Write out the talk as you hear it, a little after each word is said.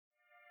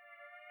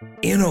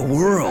In a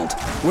world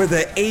where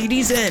the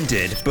 80s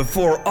ended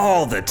before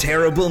all the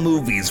terrible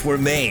movies were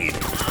made,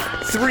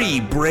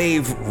 3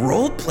 brave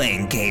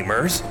role-playing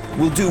gamers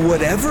will do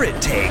whatever it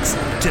takes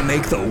to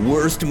make the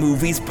worst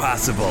movies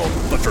possible.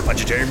 But for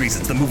budgetary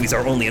reasons, the movies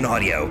are only in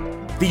audio.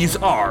 These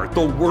are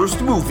the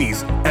worst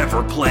movies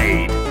ever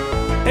played.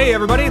 Hey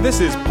everybody, this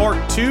is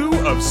part 2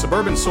 of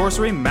Suburban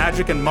Sorcery,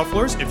 Magic, and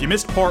Mufflers. If you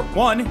missed part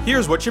 1,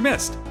 here's what you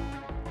missed.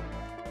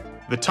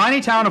 The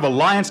tiny town of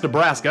Alliance,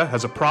 Nebraska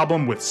has a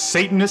problem with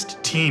Satanist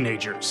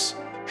teenagers.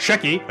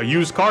 Shecky, a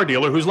used car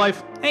dealer whose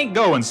life ain't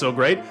going so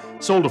great,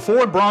 sold a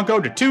Ford Bronco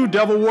to 2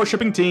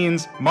 devil-worshipping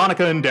teens,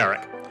 Monica and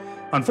Derek.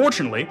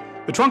 Unfortunately,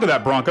 the trunk of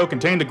that Bronco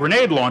contained a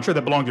grenade launcher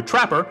that belonged to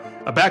Trapper,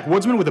 a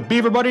backwoodsman with a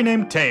beaver buddy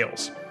named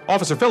Tails.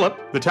 Officer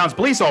Phillip, the town's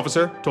police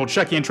officer, told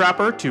Shecky and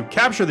Trapper to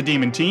capture the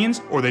demon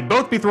teens or they'd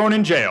both be thrown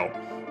in jail.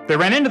 They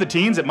ran into the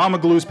teens at Mama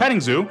Galoo's petting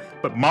zoo,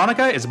 but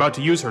Monica is about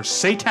to use her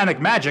satanic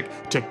magic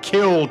to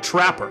kill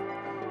Trapper.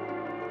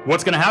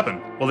 What's gonna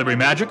happen? Will there be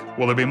magic?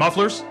 Will there be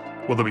mufflers?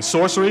 Will there be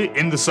sorcery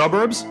in the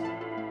suburbs?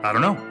 I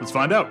don't know. Let's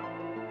find out.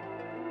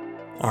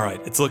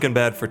 Alright, it's looking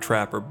bad for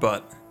Trapper,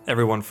 but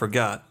everyone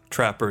forgot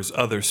Trapper's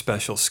other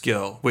special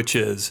skill, which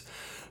is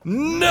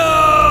No!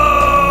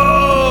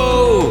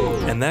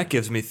 And that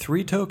gives me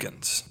 3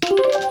 tokens.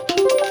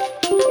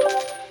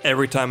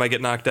 Every time I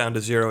get knocked down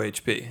to 0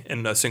 HP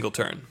in a single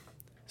turn.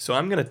 So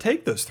I'm going to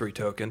take those 3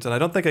 tokens, and I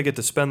don't think I get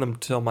to spend them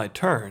till my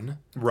turn.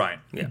 Right.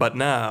 Yeah. But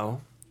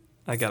now,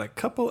 I got a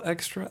couple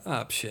extra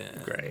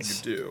options. Great. You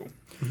do.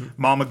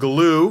 Mama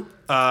Galoo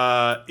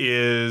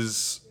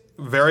is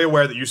very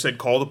aware that you said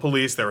call the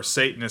police. There are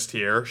Satanists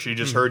here. She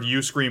just heard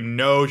you scream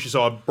no. She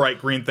saw a bright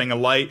green thing of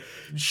light.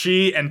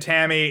 She and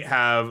Tammy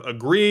have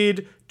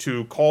agreed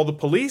to call the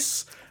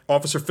police.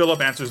 Officer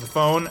Phillip answers the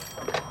phone.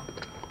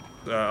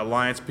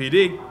 Alliance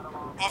PD.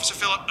 Officer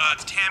Phillip,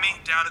 it's Tammy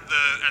down at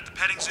the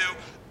petting zoo.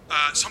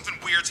 Something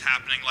weird's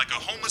happening, like a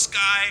homeless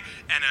guy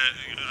and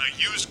a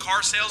used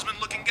car salesman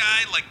looking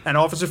guy. And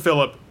Officer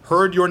Phillip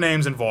heard your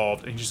name's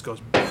involved, and he just goes,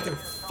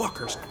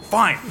 motherfuckers,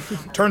 fine.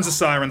 Turns the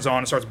sirens on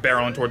and starts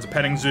barreling towards the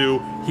petting zoo.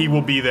 He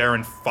will be there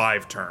in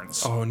 5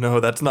 turns. Oh no,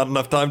 that's not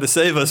enough time to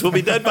save us. We'll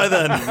be dead by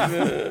then.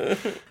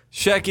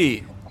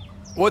 Shecky,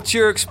 what's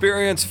your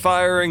experience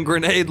firing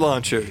grenade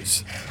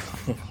launchers?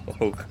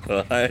 Oh,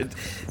 God.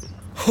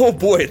 Oh,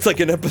 boy, it's like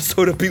an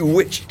episode of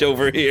Bewitched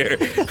over here.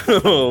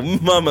 Oh,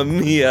 mamma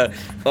mia.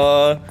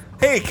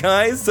 Hey,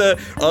 guys,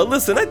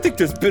 listen, I think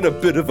there's been a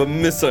bit of a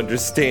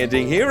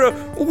misunderstanding here.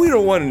 We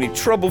don't want any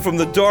trouble from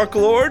the Dark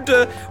Lord.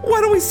 Why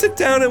don't we sit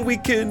down and we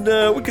can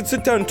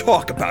sit down and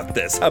talk about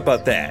this? How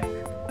about that?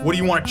 What do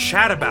you want to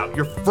chat about?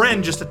 Your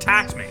friend just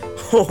attacked me.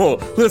 Oh,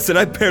 listen,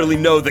 I barely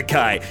know the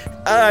guy.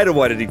 I don't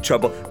want any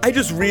trouble. I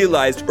just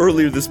realized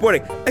earlier this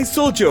morning I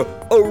sold you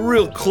a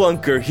real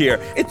clunker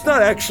here. It's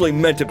not actually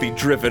meant to be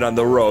driven on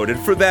the road, and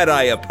for that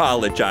I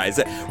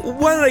apologize.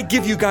 Why don't I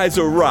give you guys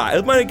a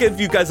ride? Why don't I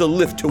give you guys a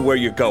lift to where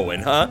you're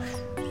going, huh?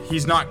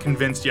 He's not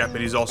convinced yet,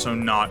 but he's also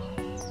not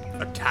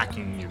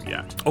attacking you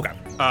yet. Okay.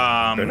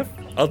 Fair enough.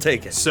 I'll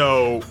take it.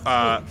 So,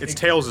 it's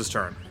Tails'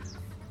 turn.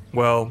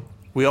 Well,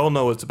 we all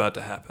know what's about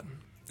to happen,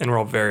 and we're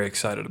all very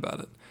excited about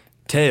it.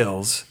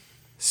 Tails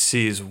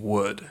sees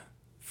wood.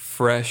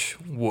 Fresh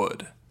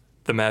wood.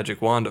 The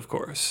magic wand, of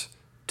course.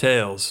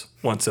 Tails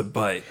wants a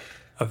bite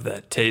of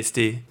that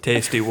tasty,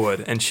 tasty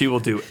wood, and she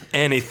will do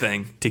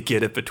anything to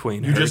get it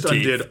between her teeth. You just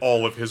undid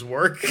all of his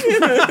work.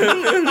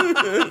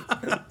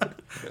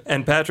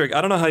 And Patrick, I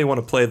don't know how you want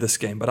to play this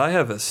game, but I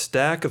have a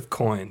stack of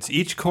coins,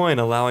 each coin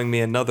allowing me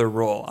another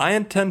roll. I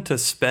intend to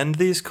spend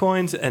these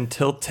coins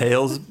until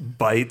Tails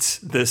bites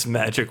this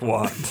magic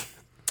wand.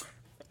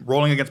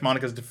 Rolling against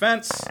Monica's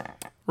defense.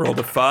 Rolled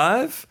a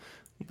 5.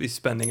 We'll be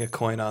spending a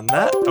coin on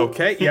that.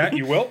 Okay, yeah,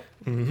 you will.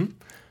 Mm-hmm.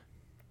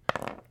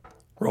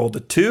 Rolled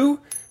a 2.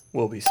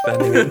 We'll be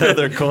spending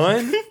another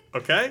coin.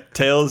 Okay.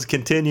 Tails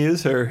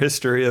continues her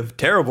history of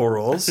terrible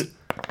rolls.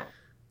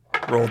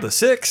 Rolled a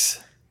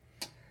 6.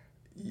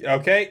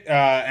 Okay,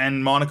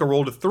 and Monica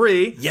rolled a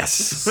 3. Yes.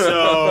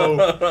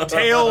 So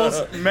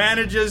Tails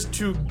manages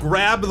to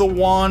grab the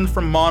wand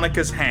from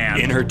Monica's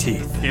hand. In her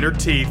teeth.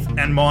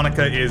 And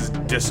Monica is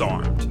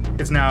disarmed.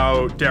 It's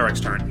now Derek's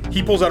turn.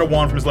 He pulls out a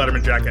wand from his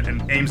Letterman jacket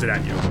and aims it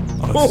at you.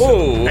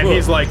 Oh. And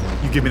he's like,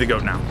 you give me the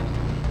goat now.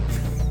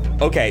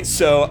 Okay,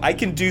 so I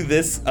can do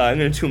this. I'm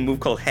going to do a move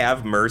called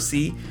Have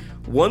Mercy.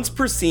 Once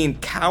per scene,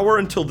 cower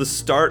until the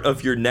start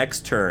of your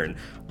next turn.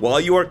 While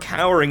you are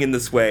cowering in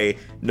this way,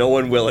 no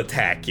one will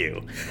attack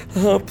you.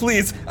 Oh,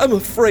 please, I'm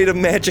afraid of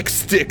magic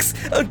sticks.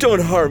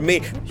 Don't harm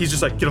me. He's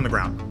just like, get on the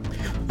ground.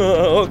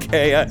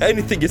 Okay,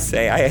 anything you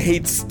say. I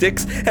hate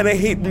sticks and I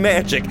hate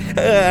magic.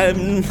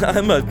 I'm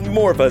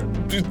more of a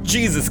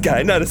Jesus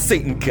guy, not a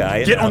Satan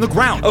guy. Get on the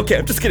ground. Okay,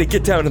 I'm just gonna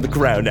get down on the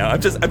ground now.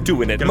 I'm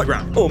doing it. Get on the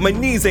ground. Oh, my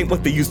knees ain't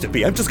what they used to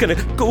be. I'm just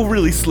gonna go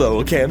really slow.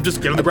 Okay, I'm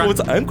just get on the ground.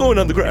 I'm going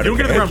on the ground. If you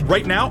don't okay? get on the ground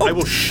right now, I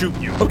will shoot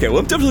you. Okay, well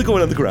I'm definitely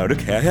going on the ground.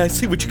 Okay, I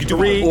see what you can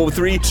do.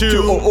 3,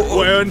 2,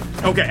 1.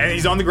 Okay, and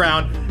he's on the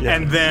ground,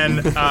 and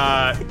then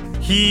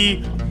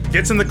he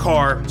gets in the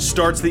car,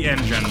 starts the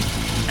engine,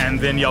 and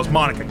then yells,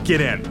 Monica,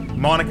 get in.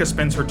 Monica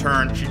spends her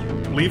turn. She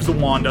leaves the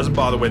wand, doesn't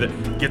bother with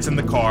it, gets in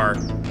the car,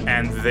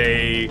 and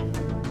they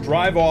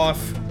drive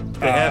off.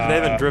 They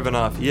haven't driven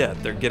off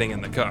yet. They're getting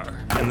in the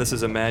car. And this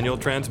is a manual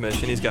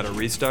transmission. He's got to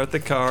restart the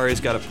car.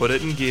 He's got to put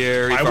it in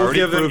gear. He's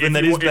already proven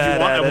that he's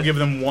bad at it. I will give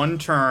them one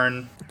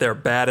turn. They're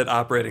bad at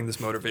operating this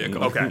motor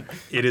vehicle. Okay.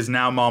 It is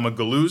now Mama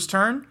Galoo's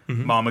turn.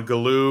 Mama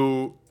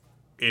Galoo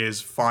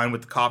is fine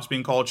with the cops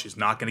being called. She's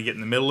not going to get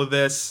in the middle of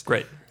this.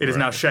 Great. It is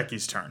now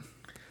Shecky's turn.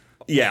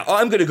 Yeah,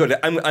 I'm gonna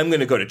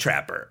go to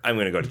Trapper. I'm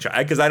gonna go to Trapper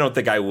because I don't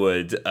think I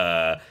would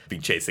be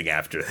chasing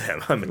after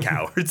them. I'm a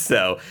coward.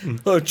 So,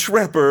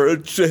 Trapper,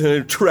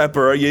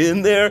 Trapper, are you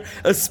in there?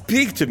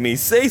 Speak to me.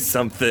 Say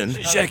something.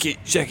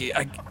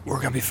 Shecky, we're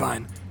gonna be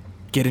fine.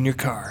 Get in your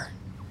car.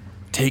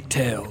 Take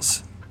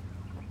Tails.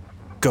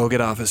 Go get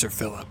Officer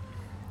Phillip.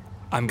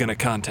 I'm gonna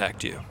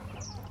contact you.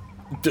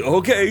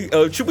 Okay.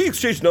 Should we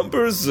exchange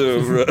numbers?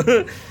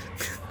 Or,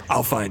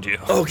 I'll find you.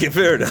 Okay,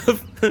 fair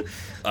enough.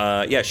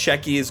 Yeah,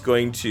 Shecky is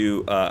going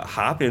to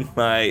hop in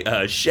my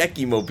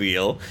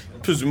Shecky-mobile.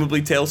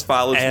 Presumably Tails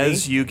follows me.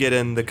 As you get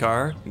in the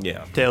car,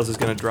 Yeah. Tails is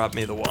going to drop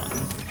me the wand.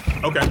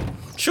 Okay.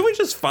 Should I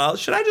just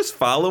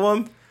follow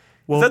him?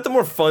 Well- Is that the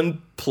more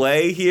fun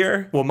play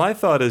here? Well, my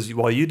thought is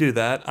while you do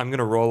that, I'm going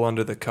to roll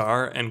under the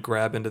car and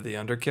grab into the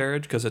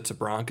undercarriage because it's a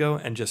Bronco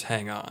and just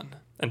hang on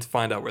and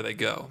find out where they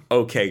go.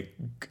 Okay.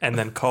 And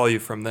then call you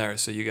from there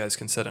so you guys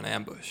can set an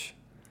ambush.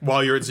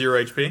 While you're at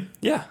 0 HP?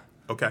 Yeah.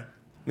 Okay.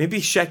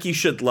 Maybe Shecky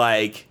should,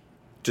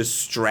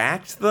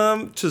 distract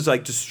them, to,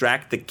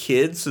 distract the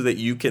kids so that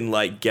you can,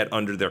 get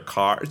under their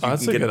car. So you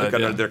that's can a get good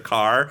idea. under their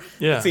car.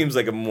 Yeah. It seems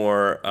like a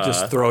more...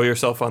 Just throw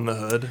yourself on the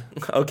hood.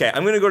 Okay,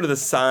 I'm going to go to the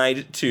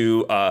side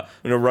to... I'm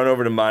going to run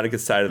over to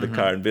Monica's side of the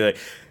car and be like,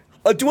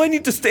 do I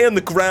need to stay on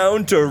the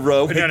ground or...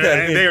 No,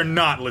 they are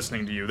not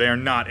listening to you. They are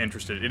not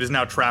interested. It is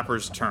now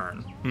Trapper's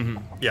turn. Mm-hmm.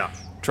 Yeah.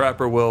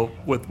 Trapper will,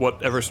 with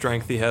whatever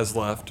strength he has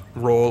left,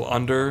 roll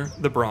under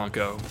the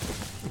Bronco,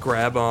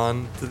 grab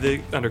on to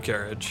the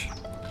undercarriage,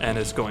 and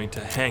is going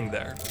to hang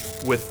there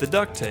with the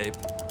duct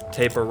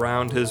tape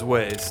around his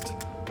waist,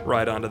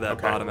 right onto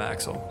that bottom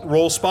axle.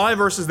 Roll spy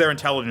versus their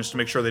intelligence to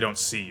make sure they don't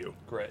see you.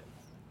 Great.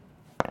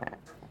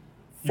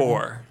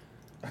 4.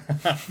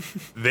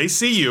 They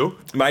see you.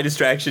 My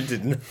distraction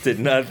did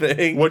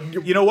nothing.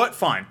 You know what?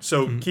 Fine.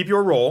 So keep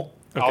your roll.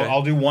 Okay.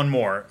 I'll do one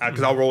more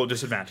because I'll roll at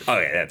disadvantage.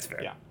 Okay, that's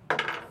fair. Yeah.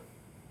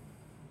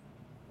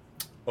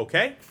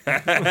 Okay.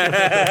 Yeah,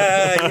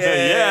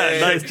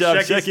 nice job,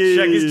 Shecky.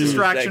 Shecky's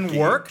distraction Shecky.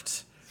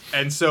 worked,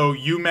 and so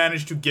you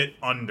managed to get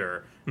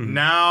under.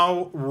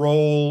 Now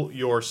roll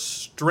your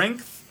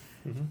strength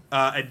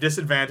at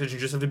disadvantage. You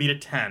just have to beat a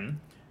 10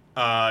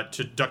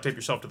 to duct tape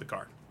yourself to the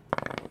car.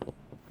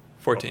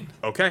 14.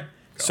 Okay.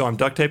 So I'm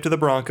duct taped to the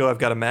Bronco. I've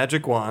got a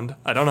magic wand.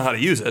 I don't know how to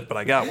use it, but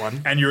I got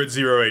one. And you're at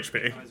 0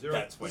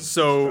 HP.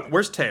 So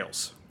where's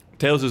Tails?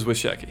 Tails is with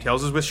Shecky.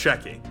 Tails is with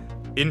Shecky.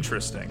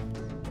 Interesting.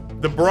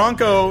 The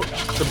Bronco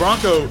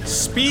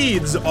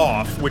speeds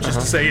off, which is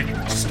to say,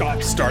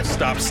 stop, start,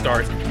 stop,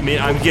 start. I mean,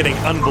 I'm getting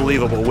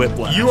unbelievable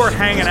whiplash. You are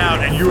hanging out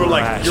and you're you're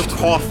Crashed.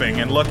 coughing,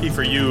 and lucky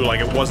for you,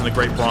 it wasn't a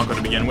great Bronco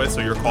to begin with, so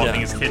your coughing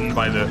Yeah. is hidden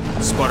by the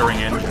sputtering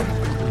engine,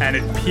 and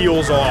it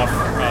peels off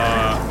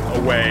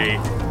away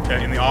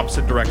in the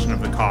opposite direction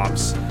of the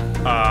cops,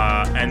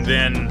 and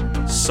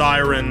then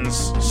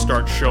sirens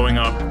start showing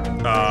up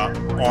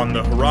on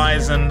the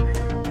horizon.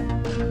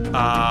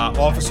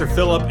 Officer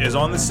Phillip is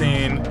on the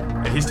scene,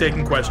 and he's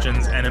taking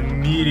questions, and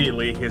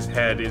immediately his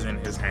head is in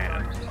his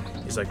hand.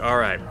 He's like, all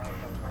right,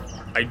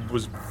 I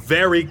was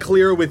very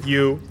clear with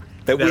you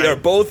That we are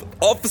both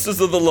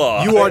officers of the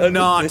law. You are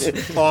not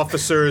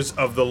officers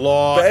of the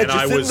law, and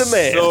I Badges in was the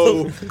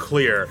mail. so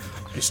clear.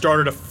 You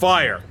started a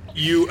fire.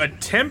 You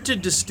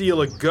attempted to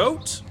steal a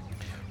goat.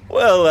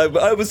 Well,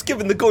 I was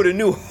given the goat a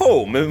new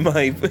home in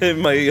my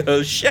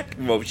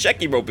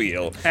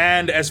Shecky-mobile.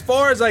 And as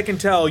far as I can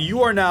tell,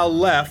 you are now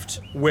left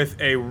with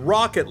a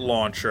rocket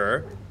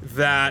launcher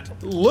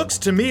that looks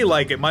to me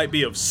like it might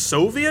be of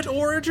Soviet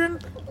origin.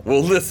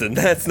 Well, listen,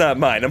 that's not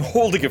mine. I'm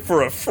holding it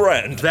for a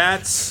friend.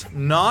 That's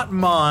not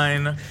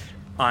mine.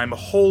 I'm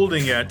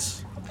holding it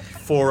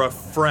for a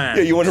friend.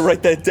 Yeah, you want to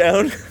write that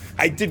down?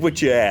 I did what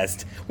you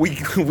asked. We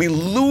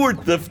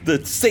lured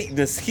the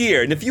Satanists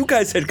here, and if you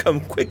guys had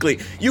come quickly,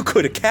 you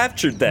could have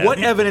captured them. What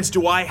evidence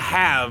do I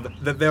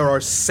have that there are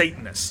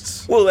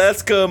Satanists? Well,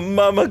 ask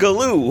Mama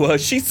Galoo.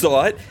 She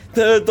saw it.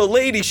 The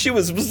lady, she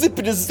was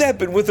zipping and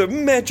zapping with her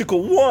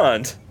magical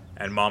wand.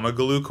 And Mama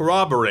Galoo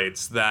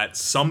corroborates that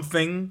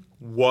something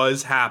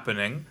was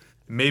happening.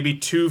 Maybe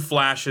 2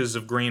 flashes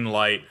of green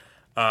light.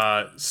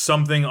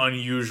 Something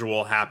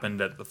unusual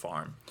happened at the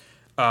farm,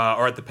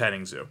 or at the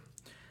petting zoo.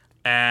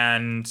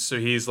 And so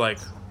he's like,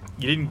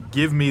 you didn't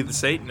give me the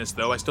Satanists,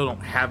 though. I still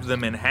don't have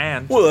them in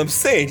hand. Well, I'm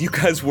saying you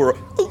guys were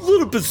a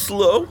little bit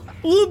slow,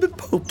 a little bit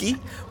pokey,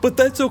 but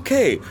that's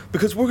okay,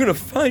 because we're gonna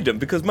find them,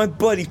 because my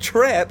buddy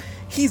Trap,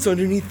 he's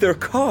underneath their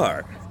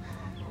car.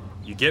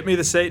 You get me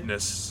the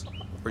Satanists,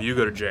 or you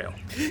go to jail.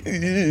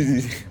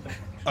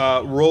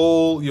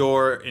 Roll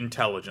your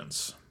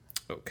intelligence.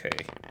 Okay.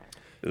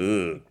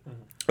 Ugh.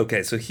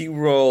 Okay, so he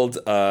rolled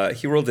a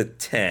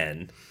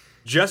 10.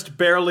 Just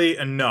barely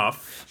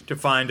enough to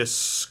find a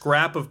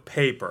scrap of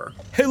paper.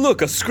 Hey,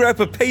 look, a scrap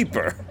of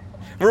paper.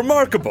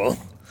 Remarkable.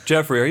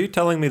 Jeffrey, are you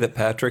telling me that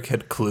Patrick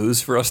had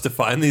clues for us to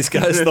find these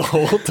guys the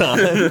whole time?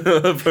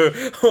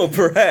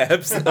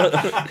 Perhaps.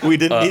 We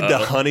didn't need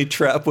the honey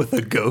trap with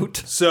a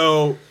goat?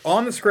 So,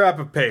 on the scrap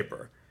of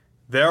paper,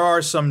 there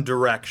are some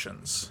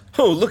directions.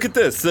 Oh, look at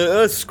this.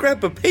 A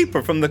scrap of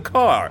paper from the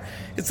car.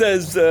 It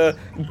says,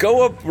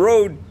 go up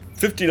road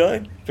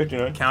 59?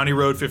 59? County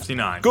Road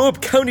 59. Go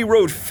up County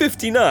Road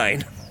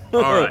 59.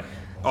 All right.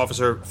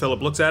 Officer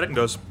Phillip looks at it and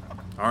goes,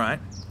 all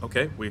right,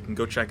 okay, we can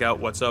go check out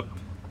what's up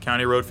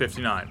County Road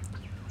 59.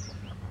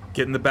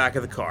 Get in the back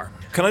of the car.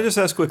 Can I just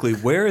ask quickly,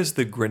 where is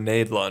the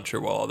grenade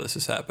launcher while all this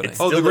is happening?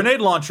 Oh, the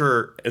grenade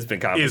launcher It's been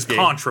is confiscated.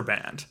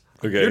 contraband.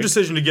 Okay. Your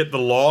decision to get the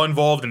law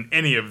involved in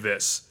any of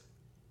this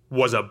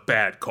was a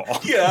bad call.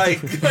 Yeah, I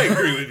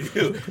agree with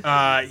you.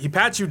 He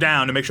pats you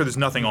down to make sure there's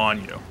nothing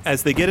on you.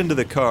 As they get into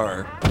the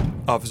car,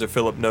 Officer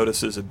Phillip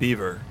notices a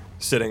beaver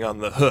sitting on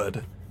the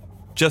hood,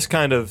 just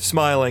kind of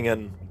smiling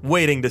and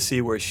waiting to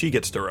see where she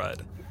gets to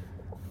ride.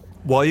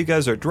 While you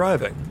guys are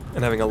driving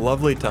and having a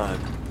lovely time,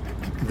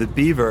 the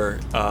beaver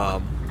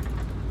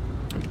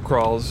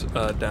crawls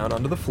down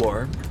onto the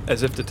floor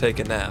as if to take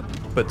a nap,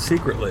 but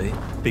secretly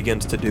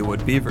begins to do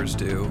what beavers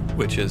do,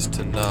 which is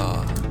to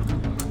gnaw.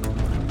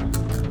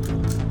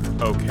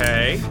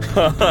 Okay.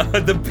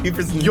 The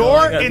beaver's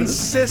Your gnawing on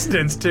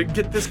insistence to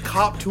get this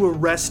cop to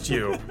arrest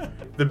you.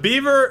 The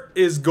beaver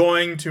is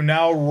going to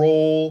now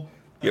roll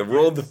You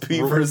rolled the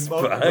beaver's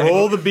spy.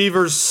 roll the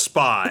beaver's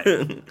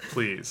spy,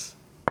 please.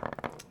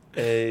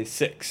 A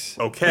 6.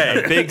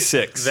 Okay. A big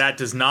 6. That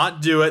does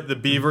not do it. The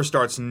beaver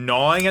starts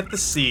gnawing at the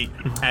seat,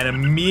 and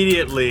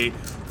immediately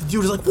the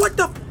dude is like, "What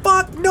the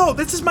fuck? No,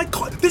 this is my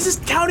car. This is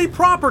county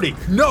property.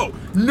 No,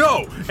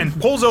 no!" And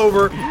pulls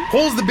over,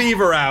 pulls the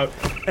beaver out,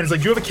 and is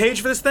like, "Do you have a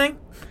cage for this thing?"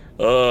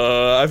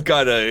 I've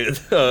got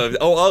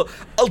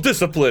I'll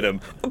discipline him.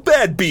 A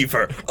bad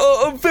beaver.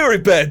 A very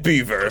bad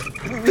beaver.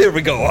 There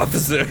we go,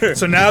 officer.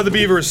 So now the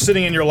beaver is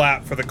sitting in your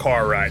lap for the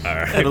car ride.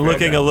 And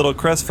looking a little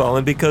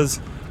crestfallen because,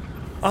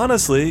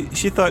 honestly,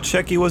 she thought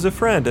Shecky was a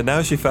friend, and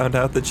now she found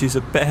out that she's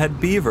a bad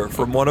beaver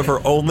from one of her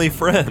only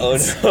friends.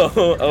 Oh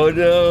no, oh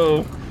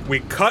no.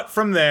 We cut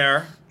from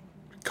there,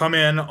 come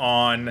in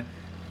on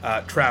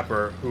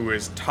Trapper, who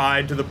is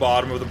tied to the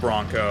bottom of the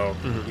Bronco.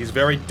 He's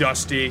very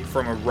dusty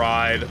from a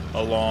ride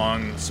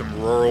along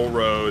some rural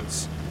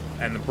roads,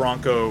 and the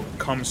Bronco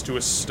comes to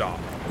a stop.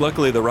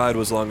 Luckily, the ride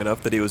was long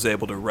enough that he was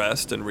able to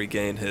rest and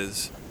regain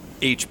his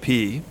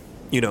HP,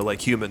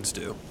 like humans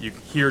do. You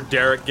hear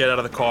Derek get out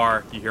of the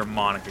car, you hear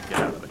Monica get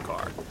out of the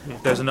car.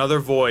 There's another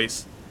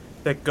voice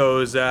that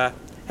goes,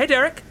 "Hey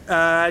Derek,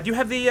 do you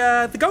have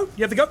the goat?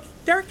 You have the goat,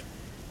 Derek?"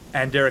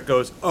 And Derek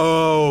goes,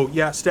 "Oh,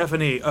 yeah,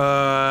 Stephanie,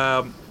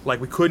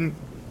 we couldn't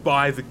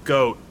buy the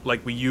goat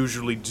like we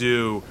usually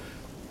do."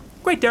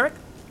 "Great, Derek.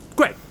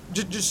 Great.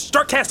 Just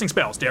start casting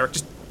spells, Derek.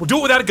 We'll do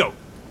it without a goat."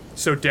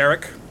 So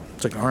Derek,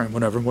 it's like, all right,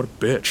 whatever, what a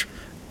bitch.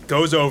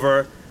 Goes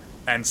over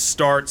and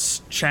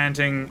starts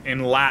chanting in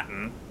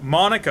Latin.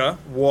 Monica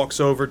walks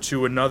over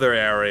to another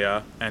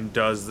area and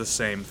does the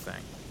same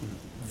thing.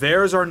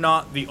 Theirs are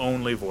not the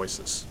only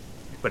voices,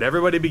 but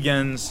everybody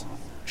begins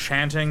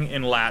chanting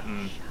in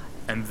Latin,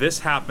 and this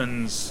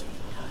happens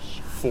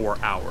for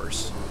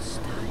hours.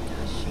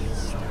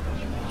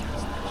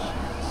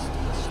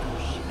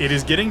 It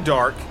is getting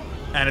dark,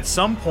 and at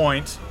some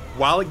point,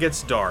 while it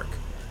gets dark,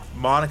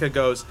 Monica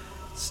goes,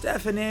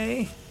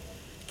 "Stephanie,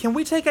 can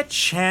we take a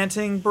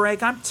chanting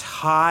break? I'm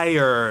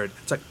tired."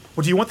 It's like,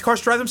 well, do you want the cars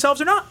to drive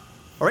themselves or not?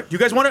 All right, do you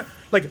guys want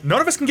to, none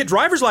of us can get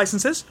driver's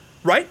licenses,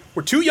 right?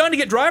 We're too young to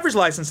get driver's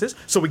licenses,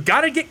 so we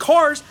gotta get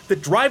cars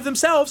that drive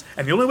themselves,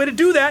 and the only way to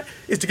do that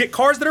is to get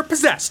cars that are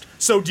possessed.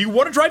 So do you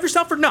want to drive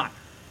yourself or not?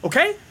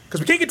 Okay?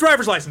 Because we can't get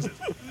driver's licenses.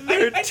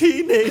 They're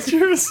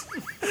teenagers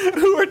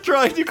who are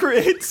trying to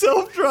create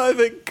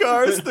self-driving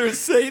cars through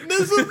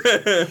Satanism.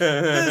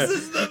 This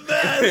is the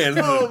best.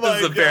 Oh my This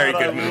is a very God,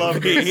 good I love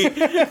movie.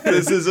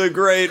 This is a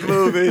great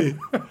movie.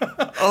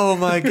 Oh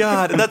my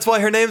God. And that's why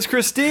her name's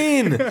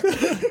Christine.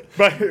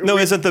 No,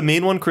 isn't the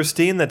mean one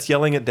Christine that's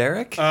yelling at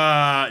Derek?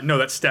 No,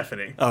 that's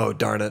Stephanie. Oh,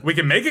 darn it. We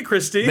can make it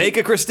Christine. Make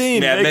it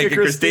Christine. Yeah, make it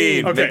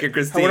Christine. Okay. Make it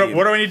Christine.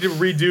 What do I need to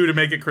redo to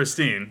make it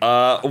Christine?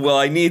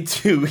 Well, you need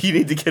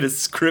to get a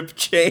script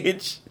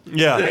change.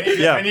 Yeah,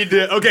 yeah. I need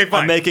to. Okay,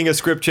 fine. I'm making a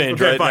script change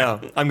Okay, right fine.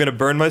 now. I'm going to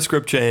burn my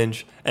script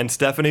change, and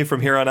Stephanie from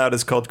here on out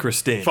is called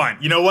Christine. Fine.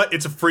 You know what?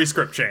 It's a free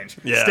script change.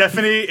 Yeah.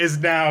 Stephanie is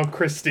now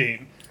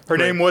Christine. Her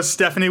name was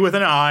Stephanie with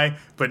an I,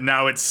 but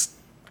now it's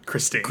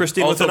Christine.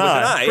 Christine Also with an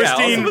I. yeah,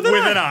 Christine also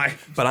with an I.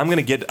 But I'm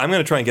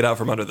gonna try and get out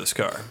from under this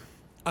car.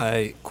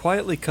 I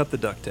quietly cut the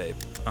duct tape.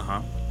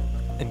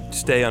 And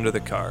stay under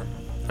the car.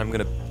 I'm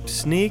gonna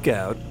sneak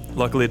out.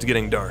 Luckily, it's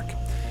getting dark.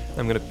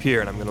 I'm gonna peer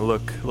and I'm gonna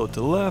look a little to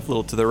the left, a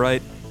little to the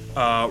right.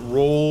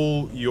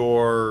 Roll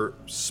your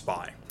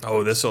spy.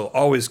 Oh, this'll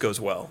always goes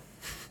well.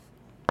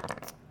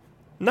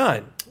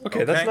 9.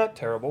 Okay, that's Okay. not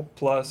terrible.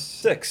 Plus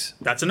 6.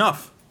 That's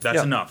enough. That's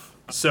Yeah. enough.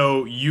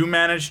 So you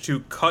manage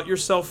to cut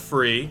yourself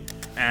free,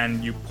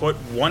 and you put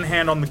one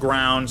hand on the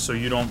ground so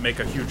you don't make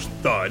a huge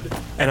thud.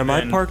 And am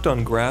I then parked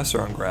on grass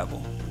or on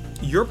gravel?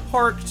 You're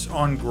parked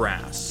on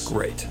grass.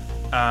 Great.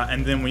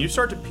 And then when you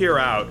start to peer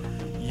out,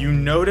 you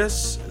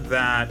notice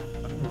that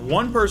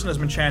one person has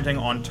been chanting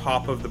on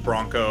top of the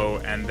Bronco,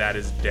 and that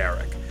is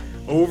Derek.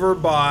 Over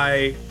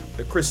by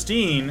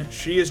Christine,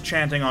 she is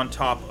chanting on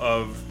top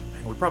of...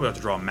 We probably have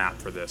to draw a map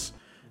for this.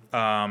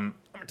 I'm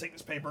going to take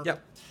this paper.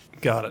 Yep.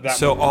 Got it. That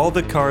So one. all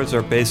the cars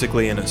are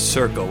basically in a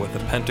circle with a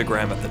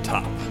pentagram at the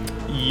top.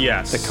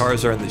 Yes. The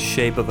cars are in the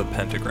shape of a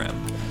pentagram.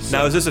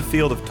 Now, is this a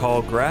field of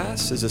tall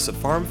grass? Is this a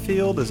farm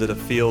field? Is it a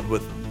field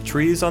with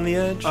trees on the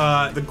edge?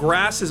 The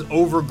grass is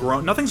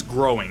overgrown. Nothing's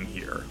growing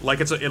here. Like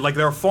like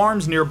there are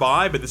farms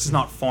nearby, but this is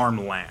not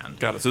farmland.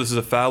 Got it. So this is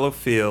a fallow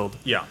field.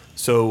 Yeah.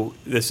 So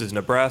this is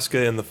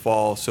Nebraska in the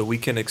fall, so we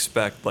can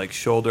expect like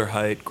shoulder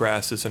height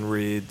grasses and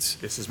reeds.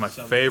 This is my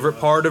favorite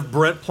part of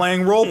Brett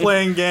playing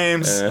role-playing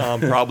games.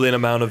 Probably an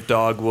amount of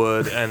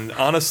dogwood. And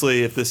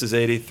honestly, if this is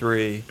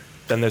 83,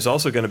 then there's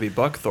also going to be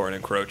buckthorn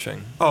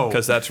encroaching. Oh.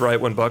 Because that's right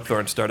when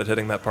buckthorn started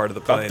hitting that part of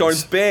the plains.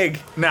 Buckthorn's big.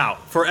 Now,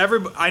 for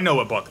everybody, I know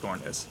what buckthorn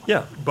is.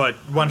 Yeah. But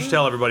why don't you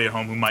tell everybody at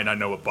home who might not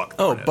know what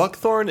buckthorn is?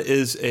 Buckthorn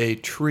is a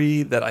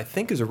tree that I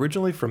think is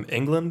originally from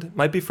England.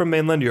 Might be from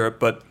mainland Europe,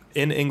 but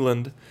in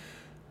England,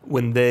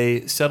 when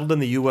they settled in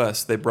the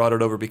U.S., they brought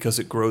it over because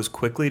it grows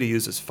quickly to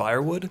use as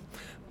firewood.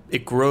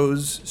 It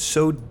grows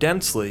so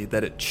densely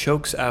that it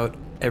chokes out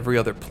every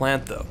other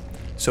plant, though.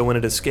 So when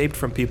it escaped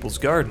from people's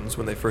gardens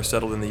when they first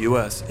settled in the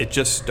U.S., it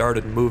just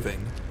started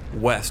moving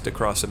west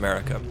across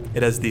America.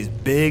 It has these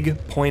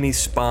big, pointy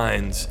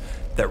spines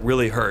that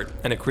really hurt,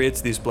 and it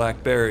creates these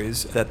black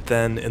berries that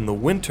then in the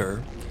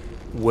winter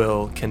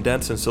will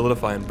condense and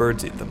solidify and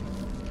birds eat them.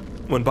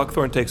 When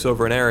buckthorn takes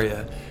over an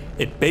area,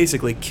 it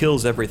basically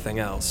kills everything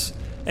else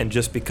and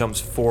just becomes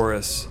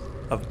forests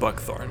of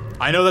buckthorn.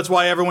 I know that's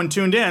why everyone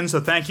tuned in, so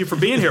thank you for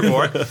being here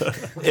for it.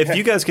 If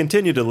you guys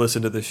continue to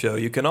listen to the show,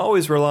 you can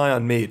always rely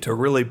on me to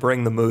really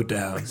bring the mood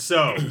down.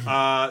 So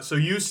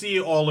you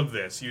see all of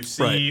this. You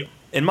see... Right.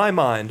 In my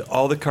mind,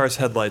 all the cars'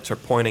 headlights are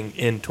pointing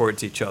in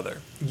towards each other.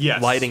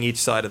 Yes. Lighting each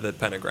side of the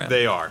pentagram.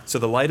 They are. So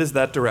the light is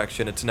that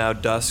direction. It's now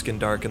dusk and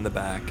dark in the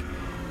back.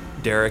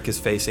 Derek is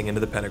facing into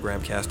the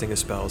pentagram, casting his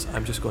spells.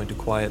 I'm just going to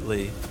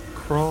quietly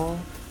crawl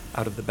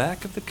out of the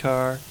back of the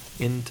car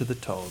into the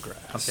tall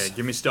grass. Okay,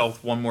 give me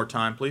stealth one more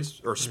time, please.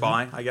 Or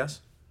spy, I guess.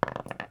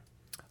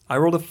 I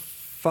rolled a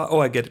 5. Oh,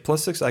 I get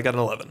 +6. I got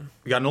an 11.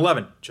 We got an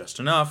 11. Just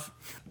enough.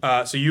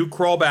 So you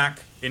crawl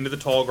back into the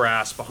tall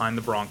grass behind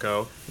the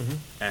Bronco.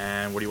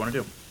 And what do you want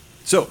to do?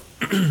 So,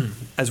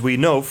 as we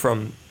know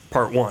from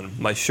part 1,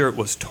 my shirt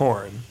was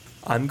torn.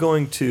 I'm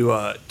going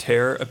to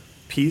tear a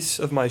piece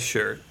of my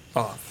shirt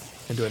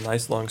off into a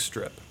nice long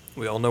strip.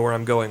 We all know where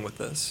I'm going with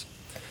this.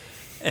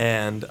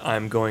 And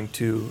I'm going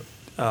to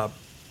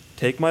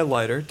take my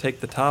lighter, take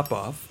the top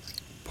off,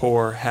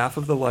 pour half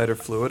of the lighter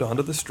fluid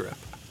onto the strip,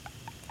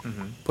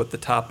 put the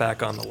top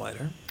back on the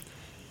lighter,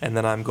 and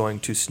then I'm going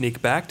to sneak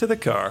back to the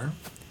car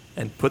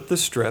and put the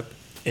strip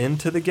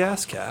into the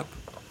gas cap,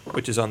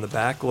 which is on the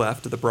back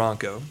left of the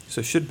Bronco,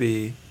 so it should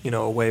be,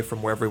 away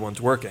from where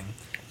everyone's working,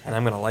 and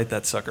I'm going to light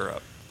that sucker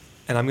up.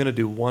 And I'm going to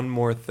do one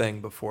more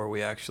thing before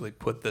we actually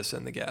put this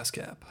in the gas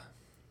cap.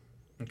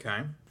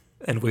 Okay.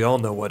 And we all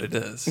know what it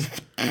is.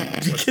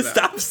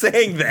 Stop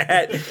saying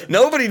that.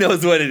 Nobody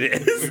knows what it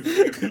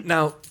is.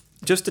 Now,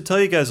 just to tell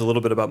you guys a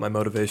little bit about my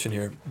motivation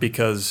here,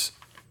 because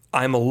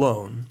I'm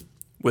alone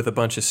with a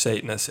bunch of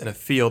Satanists in a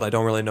field I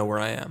don't really know where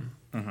I am.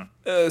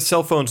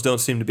 Cell phones don't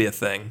seem to be a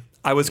thing.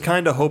 I was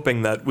kind of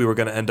hoping that we were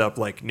going to end up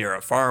like near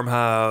a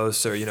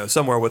farmhouse or,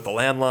 somewhere with the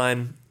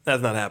landline.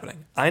 That's not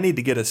happening. I need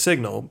to get a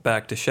signal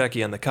back to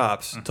Shecky and the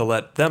cops to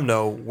let them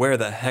know where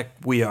the heck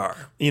we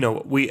are.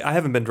 I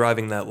haven't been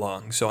driving that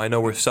long, so I know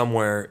we're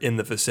somewhere in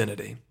the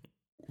vicinity.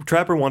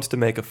 Trapper wants to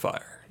make a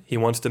fire. He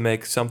wants to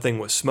make something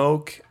with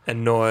smoke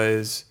and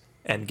noise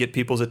and get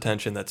people's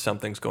attention that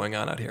something's going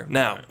on out here.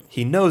 Now,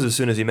 he knows as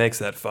soon as he makes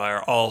that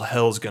fire, all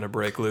hell's going to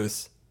break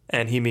loose,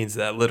 and he means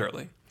that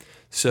literally.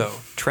 So,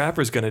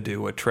 Trapper's going to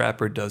do what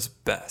Trapper does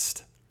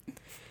best.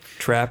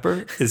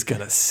 Trapper is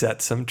going to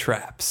set some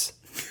traps.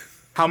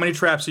 How many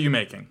traps are you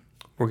making?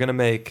 We're going to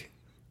make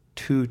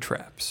 2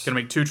 traps. Going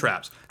to make 2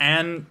 traps.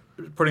 And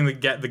putting the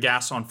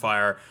gas on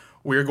fire,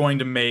 we're going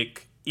to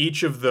make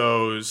each of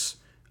those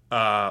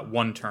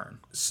 1 turn.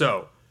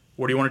 So,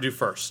 what do you want to do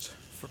first?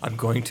 I'm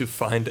going to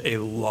find a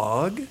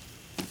log,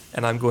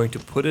 and I'm going to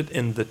put it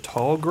in the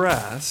tall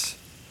grass,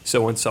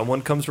 so when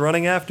someone comes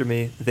running after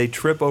me, they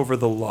trip over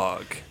the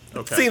log.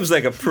 Okay. Seems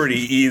like a pretty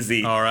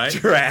easy All right.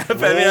 trap. I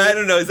mean, I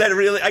don't know. Is that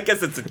really? I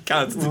guess it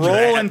counts as a Roll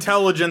trap.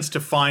 intelligence to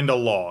find a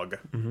log.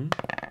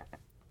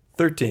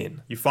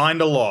 13. You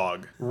find a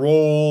log.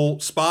 Roll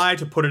spy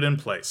to put it in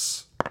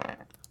place.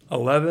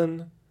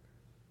 11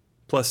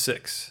 plus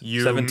 6.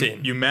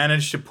 17. You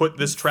manage to put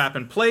this trap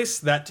in place.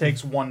 That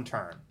takes 1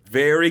 turn.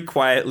 very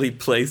quietly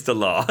placed a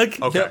log.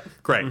 Okay, Yep.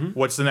 great.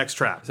 What's the next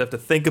trap? Just have to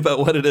think about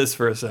what it is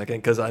for a second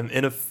because I'm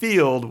in a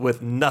field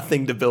with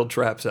nothing to build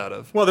traps out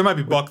of. Well, there might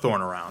be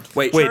buckthorn around.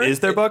 Wait, Wait, is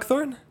there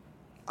buckthorn?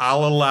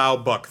 I'll allow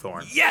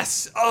buckthorn.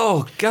 Yes!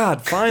 Oh,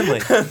 God, finally.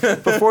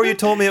 Before you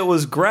told me it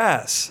was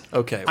grass.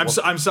 Okay. I'm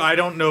sorry, I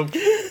don't know.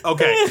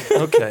 Okay.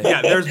 Okay.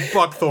 Yeah, there's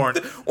buckthorn.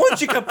 Once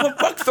you can put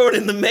buckthorn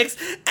in the mix,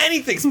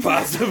 anything's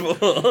possible.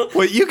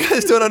 What you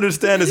guys don't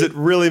understand is it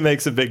really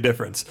makes a big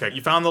difference. Okay,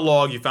 you found the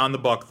log, you found the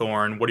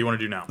buckthorn. What do you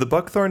want to do now? The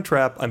buckthorn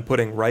trap I'm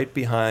putting right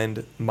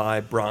behind my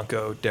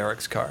Bronco,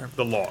 Derek's car.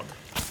 The log.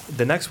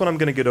 The next one I'm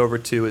going to get over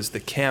to is the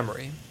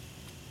Camry.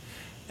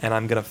 And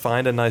I'm going to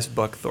find a nice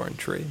buckthorn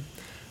tree.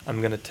 I'm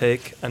going to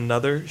take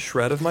another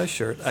shred of my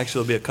shirt,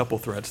 actually, there'll be a couple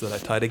threads that I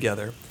tie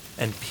together,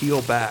 and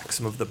peel back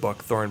some of the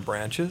buckthorn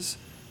branches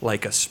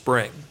like a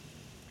spring.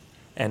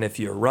 And if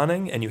you're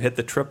running and you hit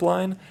the trip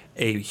line,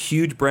 a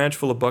huge branch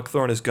full of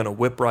buckthorn is going to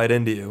whip right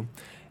into you.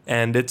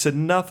 And it's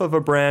enough of a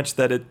branch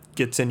that it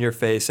gets in your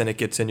face and it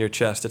gets in your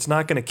chest. It's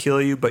not going to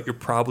kill you, but you're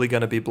probably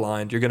going to be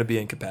blind. You're going to be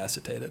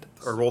incapacitated.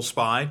 Or roll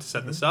spy to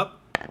set this up.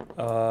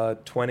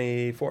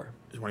 24.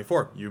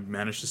 24. You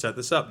managed to set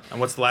this up.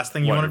 And what's the last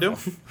thing you want to do?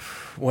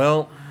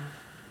 Well,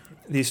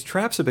 these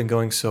traps have been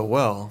going so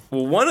well.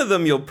 Well, one of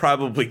them you'll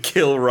probably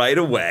kill right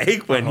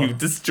away when you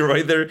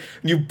destroy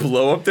you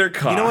blow up their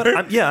car. You know what?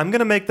 I'm going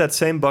to make that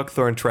same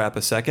buckthorn trap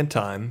a second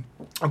time.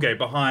 Okay,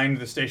 behind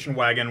the station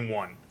wagon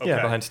 1. Okay.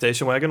 Yeah, behind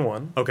station wagon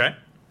 1. Okay.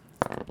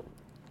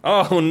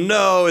 Oh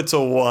no, it's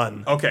a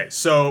 1. Okay,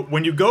 so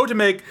when you go to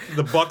make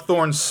the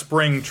buckthorn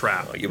spring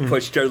trap, You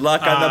pushed your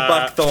luck on the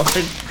buckthorn.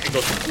 it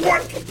goes,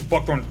 what? The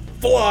buckthorn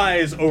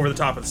flies over the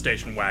top of the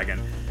station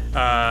wagon.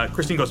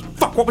 Christine goes,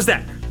 fuck, what was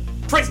that?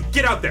 Tracy,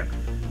 get out there.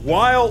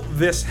 While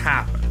this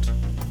happened,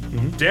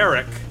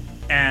 Derek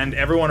and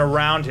everyone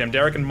around him,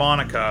 Derek and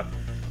Monica,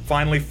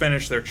 finally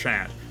finish their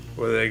chant,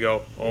 where they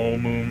go,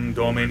 Omum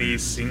Domini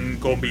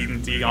Cinco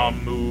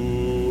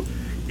Vintiamu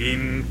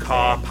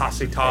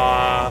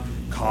Incapacita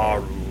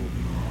Carum.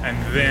 And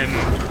then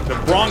the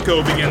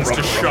Bronco begins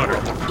to shudder.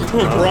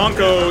 The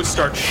Bronco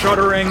starts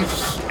shuddering,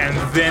 and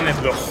then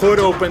the hood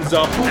opens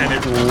up and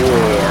it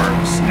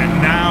roars.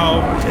 And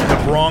now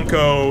the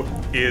Bronco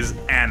is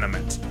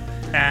animate.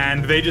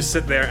 And they just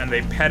sit there and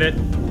they pet it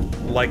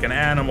like an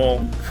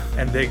animal,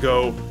 and they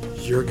go,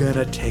 you're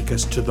gonna take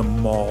us to the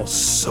mall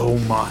so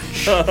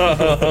much.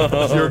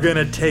 You're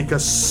gonna take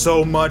us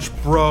so much,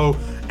 bro,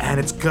 and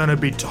it's gonna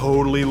be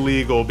totally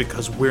legal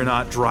because we're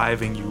not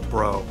driving you,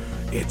 bro.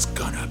 It's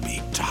gonna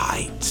be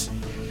tight.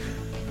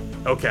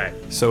 Okay.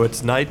 So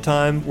it's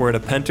nighttime. We're in a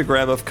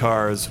pentagram of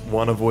cars,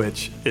 one of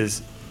which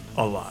is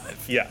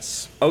alive.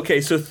 Yes. Okay,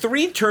 so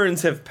 3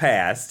 turns have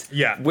passed.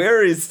 Yeah.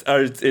 Where is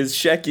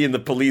Shecky and the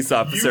police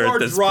officer You are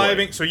at this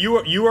driving, point? so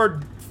you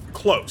are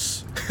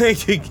close.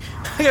 I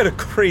got a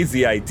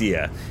crazy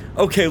idea.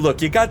 Okay,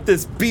 look, you got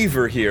this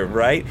beaver here,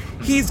 right?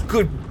 He's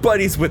good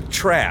buddies with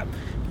Trap.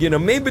 You know,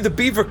 maybe the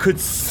beaver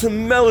could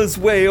smell his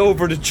way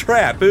over to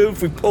Trap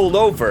if we pulled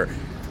over.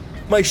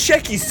 My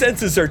Shecky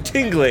senses are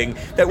tingling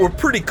that we're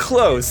pretty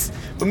close,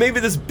 but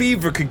maybe this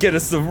beaver could get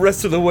us the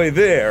rest of the way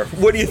there.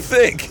 What do you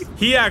think?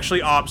 He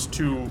actually opts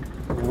to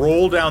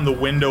roll down the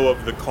window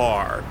of the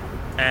car,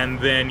 and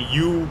then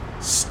you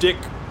stick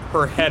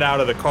her head out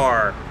of the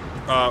car.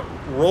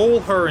 Roll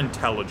her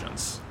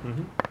intelligence.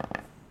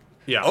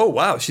 Yeah. Oh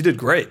wow, she did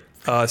great.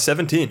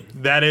 17.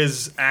 That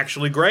is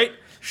actually great.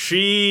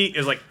 She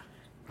is like,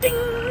 ding,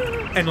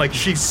 and like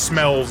she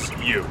smells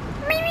you.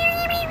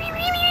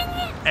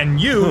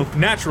 And you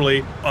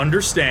naturally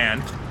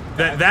understand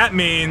that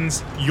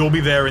means you'll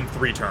be there in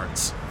 3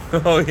 turns.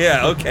 Oh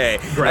yeah, okay.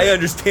 Great. I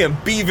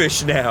understand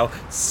beavish now.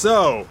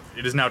 So,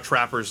 it is now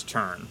Trapper's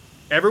turn.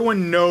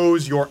 Everyone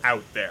knows you're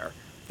out there.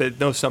 They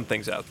know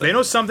something's out there. They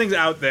know something's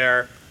out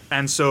there,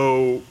 and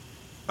so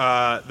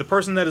the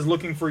person that is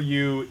looking for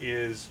you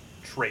is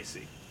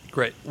Tracy.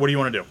 Great. What do you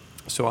want to do?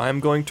 So I'm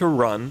going to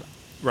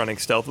running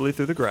stealthily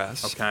through the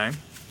grass. Okay.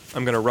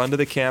 I'm going to run to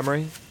the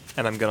Camry,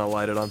 and I'm going to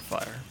light it on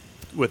fire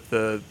with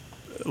the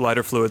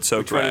lighter fluid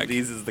soaked Which one rag. of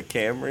these is the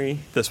Camry?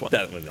 This one.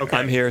 That one. Okay.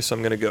 I'm here, so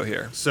I'm going to go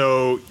here.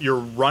 So, you're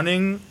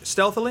running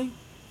stealthily?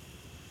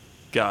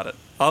 Got it.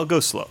 I'll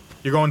go slow.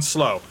 You're going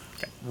slow.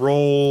 Okay.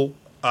 Roll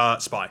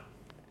spy.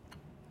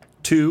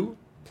 2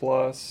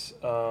 plus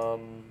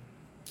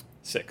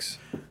 6.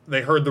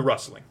 They heard the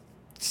rustling.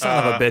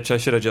 Son of a bitch, I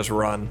should have just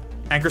run.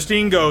 And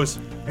Christine goes,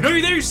 I know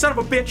you're there, you son of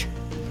a bitch!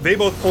 They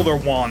both pull their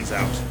wands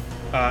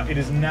out. It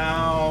is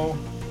now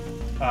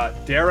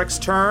Derek's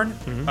turn.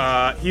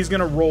 He's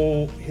gonna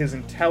roll his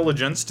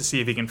intelligence to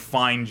see if he can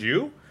find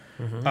you.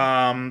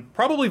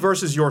 Probably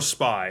versus your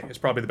spy is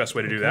probably the best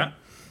way to do that.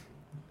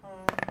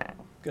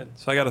 Good.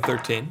 So I got a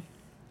 13.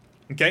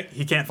 Okay,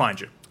 he can't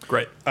find you.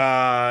 Great.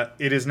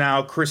 It is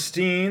now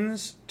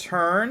Christine's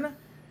turn,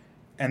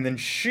 and then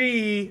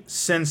she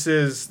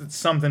senses that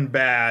something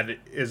bad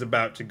is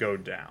about to go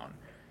down.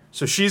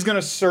 So she's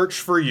gonna search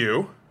for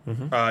you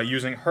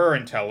using her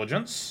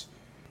intelligence.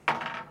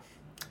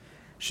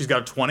 She's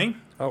got a 20.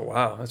 Oh,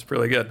 wow. That's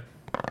really good.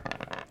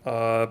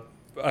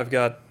 I've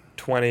got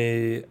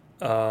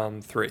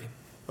 23.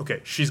 Okay,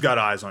 she's got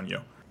eyes on you.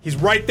 He's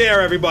right there,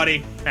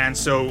 everybody. And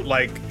so,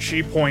 like,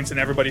 she points and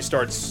everybody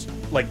starts,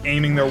 like,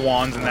 aiming their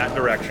wands in that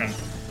direction.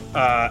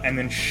 And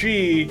then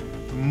she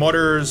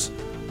mutters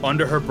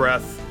under her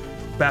breath,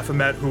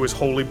 Baphomet, who is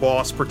holy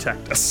boss,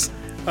 protect us.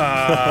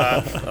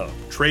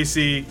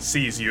 Tracy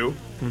sees you,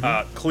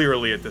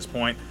 clearly at this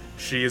point.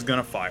 She is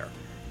gonna fire.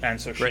 And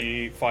so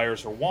she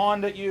fires her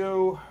wand at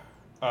you.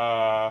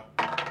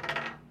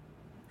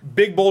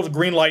 Big bolt of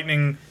green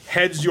lightning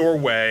heads your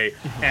way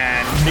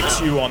and nicks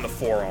you on the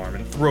forearm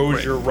and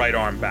throws your right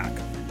arm back.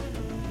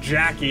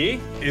 Jackie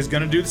is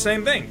gonna do the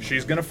same thing.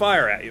 She's gonna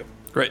fire at you.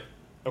 Great.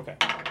 Okay.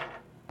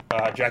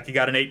 Jackie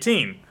got an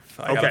 18.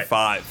 I got a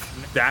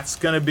 5. That's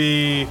gonna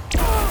be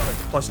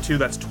 +2,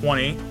 that's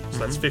 20. So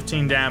that's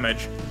 15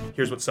 damage.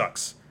 Here's what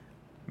sucks.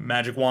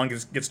 Magic wand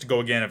gets to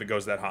go again if it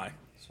goes that high.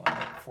 So I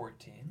got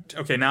 14.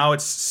 Okay, now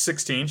it's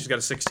 16. She's got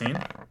a 16.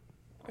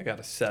 I got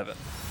a 7.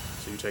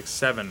 So you take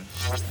 7.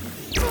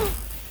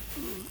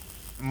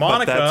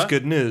 Monica. But that's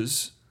good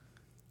news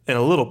in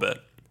a little bit,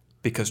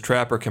 because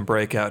Trapper can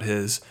break out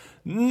his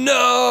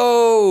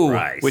no,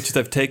 Right. which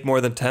does take more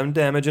than 10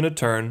 damage in a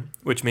turn,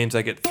 which means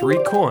I get 3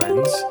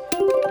 coins,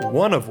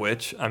 one of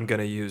which I'm going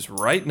to use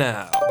right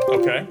now.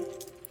 Okay.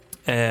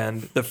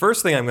 And the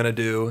first thing I'm going to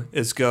do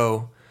is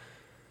go,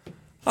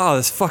 oh,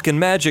 this fucking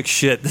magic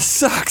shit, this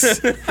sucks.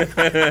 God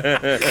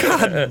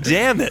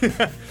damn it.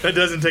 That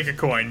doesn't take a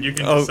coin. You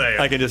can Oh, just say it.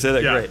 I can just say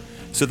that, Yeah. great.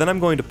 So then I'm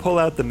going to pull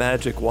out the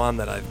magic wand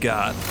that I've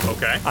got.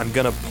 Okay. I'm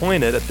going to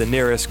point it at the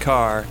nearest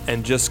car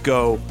and just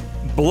go,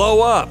 blow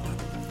up.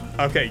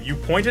 Okay, you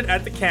point it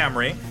at the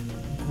Camry.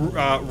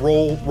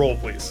 Roll,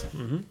 please.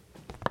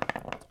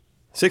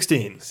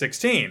 16.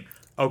 16.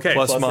 Okay.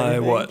 Plus my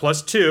anything? what?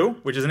 Plus 2,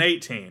 which is an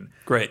 18.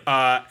 Great.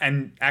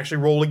 And actually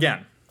roll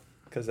again.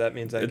 Because that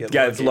means I get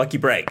Yeah, it's a lucky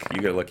break.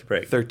 You get a lucky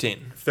break.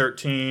 13.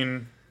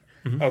 13.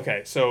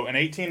 Okay, so an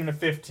 18 and a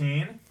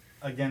 15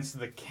 against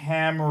the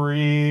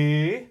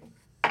Camry.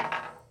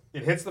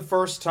 It hits the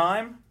first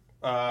time.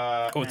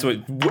 Oh, so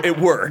it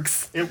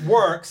works. It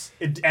works,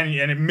 and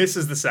it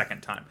misses the second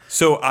time.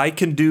 So I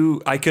can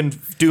do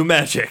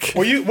magic.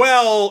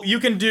 Well, you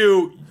can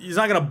do. He's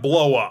not gonna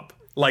blow up.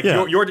 Like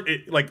Yeah.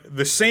 like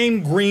the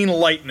same green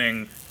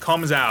lightning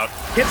comes out,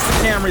 hits the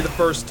Camry the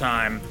first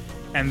time,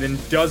 and then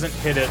doesn't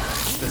hit it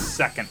the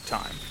second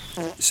time.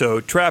 So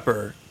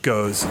Trapper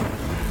goes,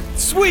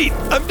 sweet,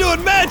 I'm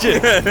doing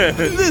magic.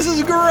 This is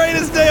the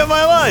greatest day of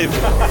my life.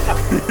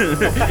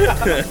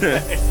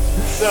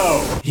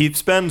 So He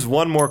spends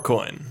one more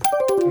coin.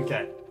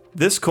 okay.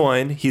 This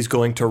coin, he's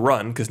going to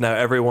run, because now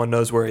everyone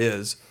knows where he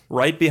is,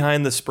 right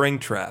behind the spring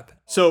trap.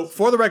 So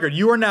for the record,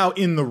 you are now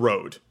in the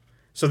road.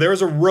 So there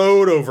is a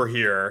road over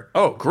here.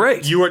 Oh,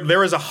 great.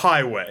 There is a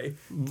highway.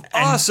 and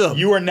Awesome.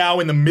 You are now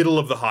in the middle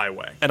of the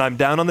highway. And I'm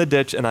down on the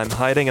ditch, and I'm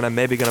hiding, and I'm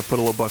maybe going to put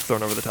a little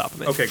buckthorn over the top of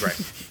me. Okay, great.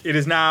 It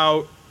is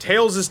now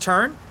Tails'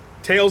 turn.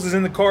 Tails is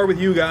in the car with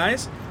you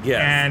guys. Yes.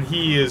 And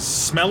he is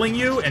smelling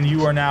you, and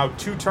you are now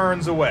 2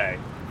 turns away.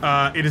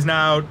 It is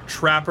now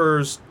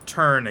Trapper's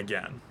turn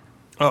again.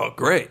 Oh,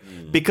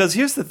 great. Because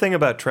here's the thing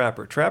about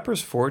Trapper.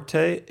 Trapper's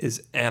forte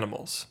is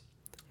animals.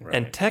 Right.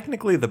 And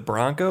technically, the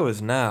Bronco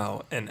is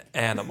now an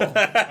animal.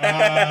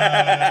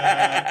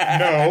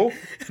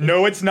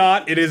 No, it's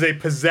not. It is a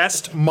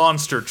possessed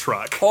monster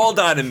truck. Hold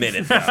on a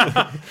minute.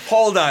 Now.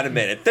 Hold on a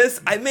minute.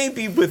 I may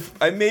be with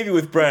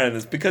Brad on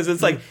this because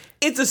it's like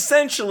it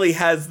essentially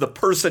has the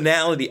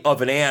personality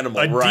of an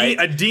animal, right?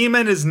 A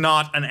demon is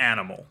not an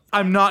animal.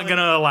 I'm not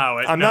gonna allow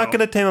it. I'm not going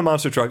to tame a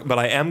monster truck, but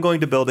I am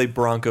going to build a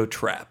Bronco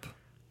trap.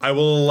 I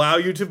will allow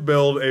you to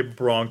build a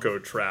Bronco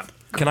trap.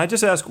 Can I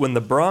just ask, when the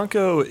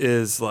Bronco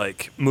is,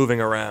 like, moving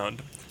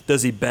around,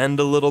 does he bend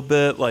a little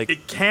bit? Like,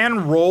 It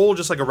can roll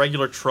just like a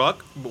regular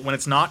truck, but when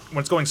it's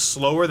going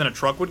slower than a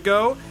truck would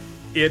go,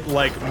 it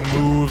like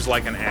moves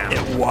like an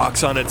animal. it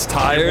walks on its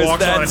tires?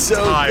 walks That's on its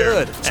so tire.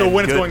 good. So And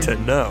when it's good going- to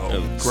know.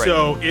 Great.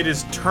 So it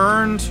is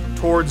turned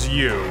towards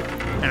you,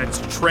 and it's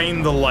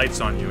trained the lights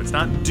on you. It's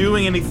not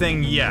doing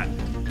anything yet,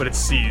 but it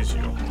sees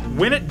you.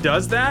 When it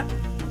does that,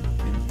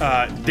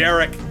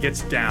 Derek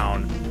gets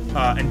down,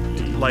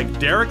 and like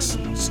Derek's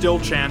still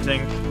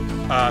chanting.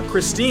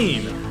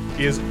 Christine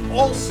is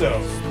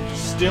also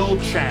still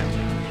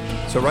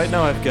chanting. So right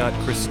now I've got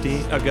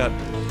Christine.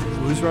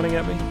 Who's running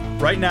at me?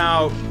 Right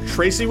now,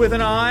 Tracy with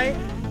an eye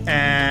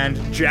and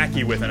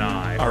Jackie with an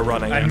eye Are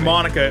running at and me.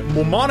 Monica.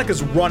 Well,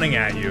 Monica's running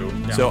at you.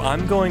 So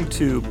I'm going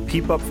to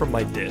peep up from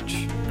my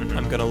ditch.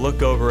 I'm going to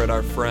look over at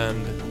our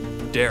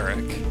friend Derek,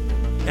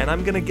 and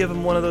I'm going to give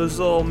him one of those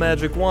little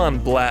magic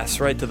wand blasts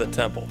right to the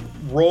temple.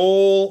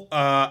 Roll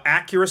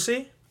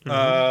accuracy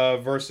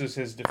versus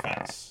his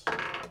defense.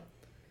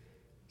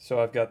 So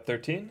I've got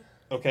 13.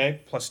 Okay,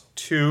 plus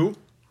 2.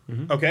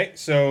 Okay,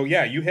 so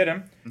yeah, you hit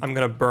him. I'm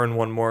going to burn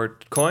one more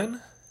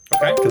coin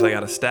Okay. because I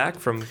got a stack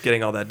from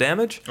getting all that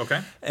damage.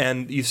 Okay.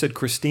 And you said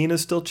Christine is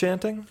still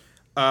chanting?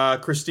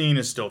 Christine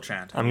is still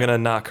chanting. I'm going to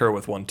knock her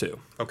with one too.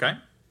 Okay.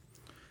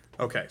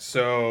 Okay,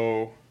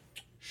 so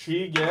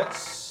she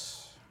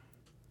gets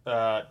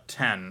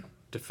 10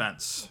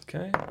 defense.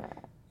 Okay.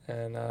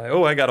 And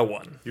I got a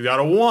 1. You got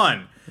a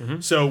 1.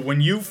 So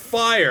when you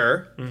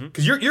fire,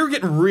 because you're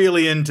getting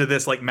really into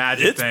this like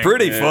magic thing. It's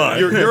pretty fun.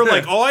 You're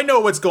like, oh, I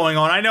know what's going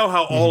on. I know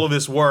how all of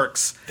this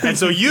works. And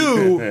so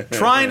you,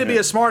 trying to be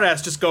a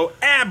smartass, just go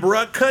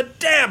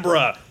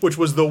abracadabra, which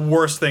was the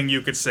worst thing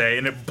you could say,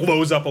 and it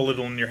blows up a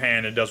little in your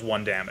hand and does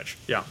 1 damage.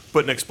 Yeah.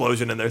 Put an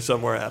explosion in there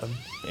somewhere, Adam.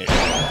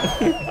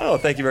 Oh,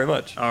 thank you very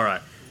much. All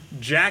right.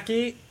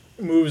 Jackie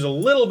moves a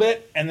little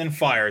bit and then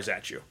fires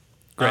at you.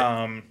 Great.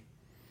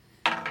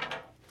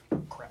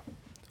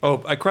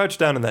 Oh, I crouched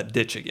down in that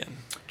ditch again,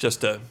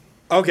 just to.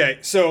 Okay,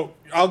 so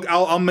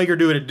I'll make her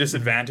do it at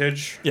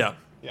disadvantage. Yeah.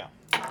 Yeah.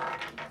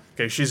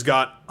 Okay, she's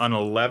got an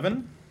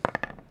 11.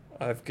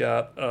 I've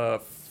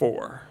got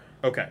 4.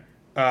 Okay.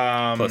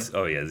 Plus,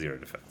 0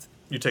 defense.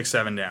 You take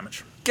 7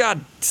 damage.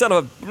 God, son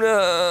of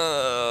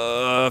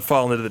a.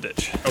 Fall into the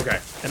ditch. Okay.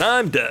 And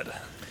I'm dead.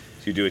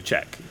 So you do a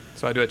check.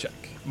 So I do a check.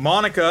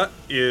 Monica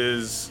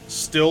is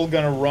still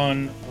gonna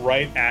run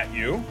right at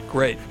you.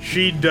 Great.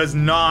 She does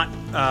not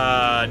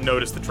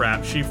notice the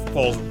trap. She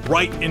falls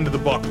right into the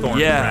buckthorn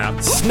Yeah.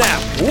 trap.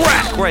 Snap.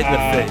 Whack right in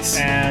the face.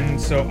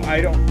 And so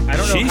I don't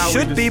know She how we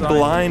should be decide-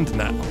 blind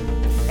now.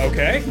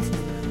 Okay.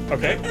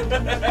 Okay.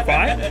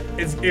 Fine.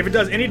 If it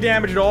does any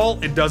damage at all,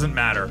 it doesn't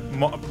matter.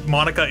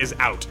 Monica is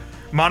out.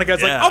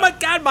 Monica's Yeah. like, oh my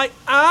god, my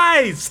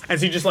eyes! And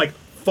she just like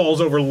falls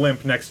over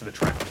limp next to the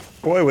trap.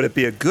 Boy, would it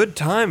be a good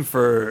time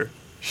for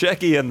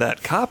Shecky and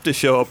that cop to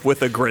show up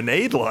with a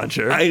grenade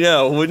launcher. I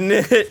know, wouldn't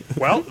it?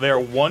 Well, they're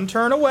 1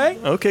 turn away.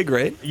 Okay,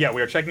 great. Yeah,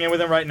 we are checking in with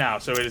them right now.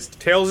 So it is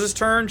Tails'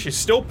 turn. She's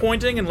still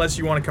pointing unless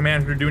you want to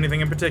command her to do anything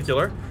in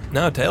particular.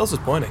 No, Tails is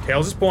pointing.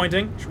 Tails is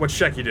pointing. What's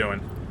Shecky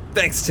doing?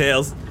 Thanks,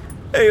 Tails.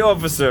 Hey,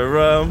 officer,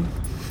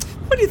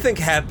 what do you think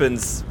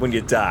happens when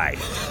you die?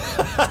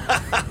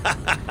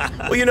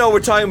 Well, you know, we're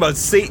talking about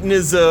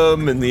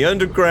Satanism and the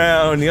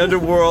underground, the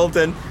underworld,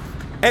 and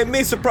it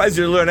may surprise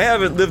you to learn I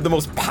haven't lived the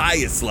most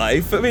pious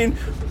life. I mean,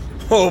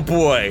 oh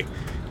boy.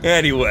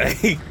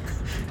 Anyway.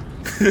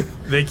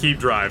 They keep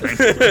driving.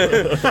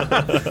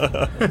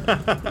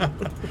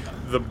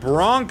 The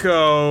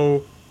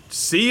Bronco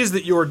sees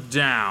that you're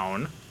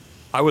down.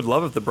 I would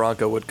love if the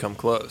Bronco would come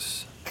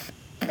close.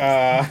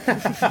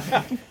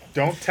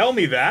 Don't tell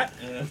me that.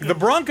 The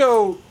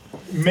Bronco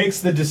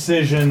makes the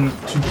decision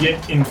to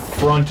get in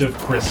front of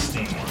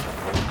Christine.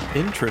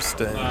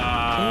 Interesting.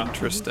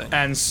 Interesting.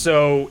 And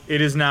so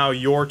it is now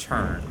your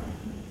turn.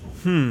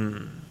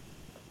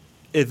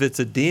 If it's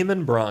a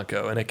demon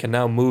Bronco and it can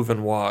now move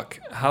and walk,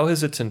 how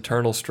has its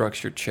internal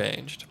structure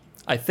changed?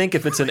 I think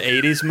if it's an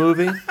 80s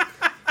movie,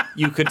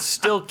 you could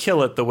still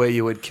kill it the way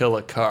you would kill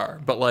a car.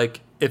 But, like,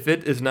 if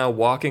it is now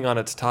walking on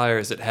its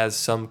tires, it has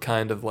some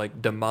kind of,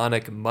 like,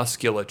 demonic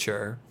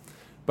musculature,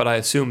 but I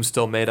assume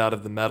still made out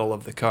of the metal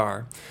of the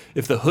car.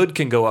 If the hood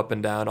can go up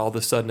and down, all of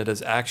a sudden it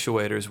has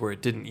actuators where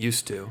it didn't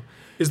used to.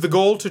 Is the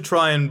goal to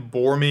try and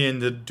bore me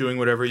into doing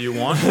whatever you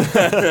want?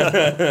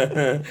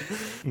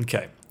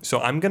 Okay,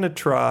 so I'm going to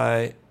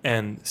try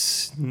and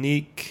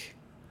sneak.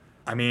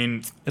 I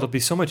mean, It'll be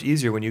so much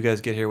easier when you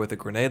guys get here with a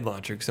grenade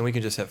launcher, because then we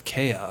can just have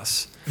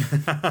chaos.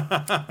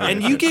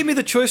 And you gave me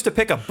the choice to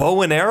pick a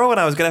bow and arrow, and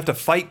I was going to have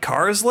to fight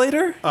cars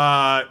later?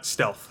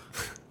 stealth.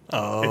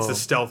 Oh. It's a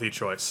stealthy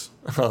choice.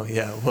 Oh,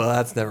 yeah. Well,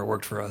 that's never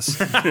worked for us.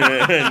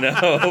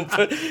 No,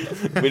 but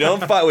we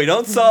don't fight. We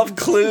don't solve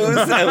clues,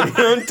 and we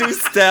don't do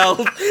stealth.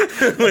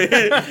 we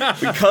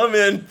come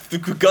in,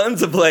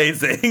 guns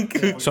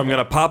a-blazing. So I'm going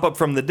to pop up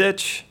from the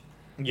ditch,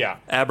 Yeah.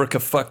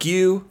 abraca fuck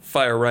you,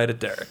 fire right at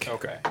Derek.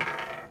 Okay.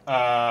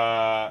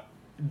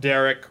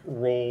 Derek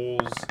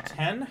rolls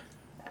 10.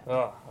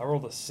 Oh, I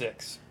rolled a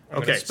 6.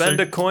 Okay. Spend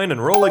so, a coin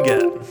and roll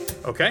again.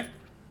 Okay.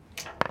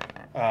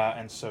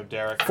 And so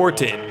Derek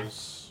 14.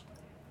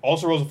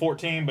 also rolls a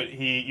 14, but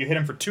you hit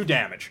him for 2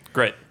 damage.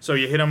 Great. So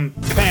you hit him,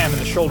 bam, in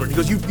the shoulder. He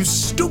goes, you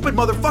stupid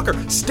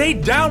motherfucker! Stay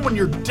down when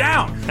you're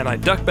down! And I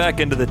duck back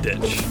into the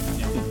ditch.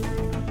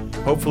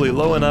 Hopefully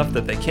low enough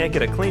that they can't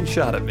get a clean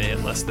shot at me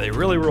unless they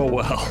really roll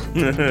well.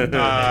 Here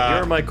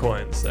are my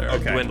coins. They're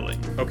Okay. dwindling.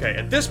 Okay,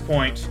 at this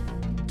point,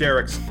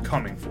 Derek's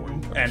coming for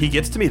you. And He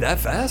gets to me that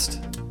fast?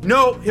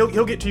 no,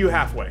 he'll get to you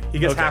halfway. He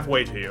gets Okay.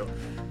 halfway to you.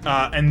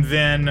 And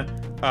then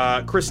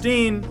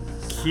Christine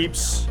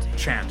keeps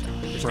chanting.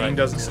 Christine Right.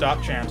 doesn't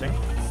stop chanting.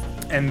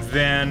 And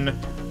then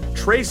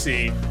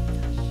Tracy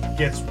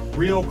gets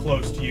real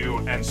close to you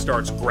and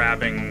starts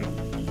grabbing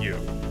you.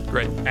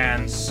 Great.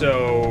 And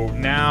so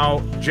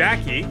now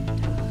Jackie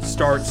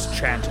starts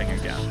chanting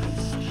again.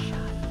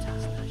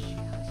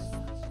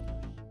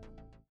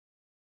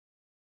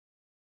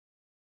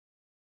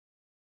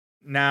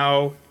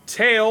 Now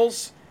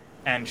Tails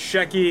and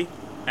Shecky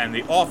and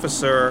the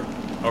officer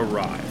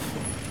arrive.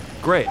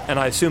 Great. And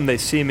I assume they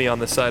see me on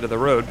the side of the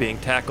road being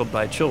tackled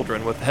by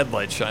children with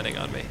headlights shining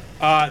on me.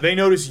 They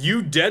notice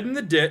you dead in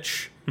the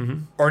ditch,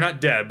 or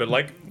not dead, but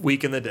like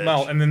Weak in the ditch.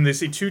 well, and then they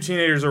see 2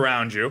 teenagers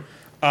around you,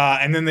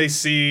 and then they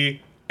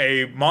see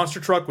a monster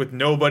truck with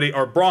nobody,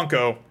 or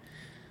Bronco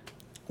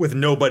with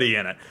nobody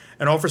in it.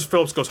 And Officer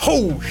Phillips goes,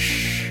 "Oh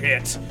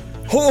shit!"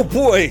 Oh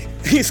boy,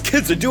 These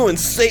kids are doing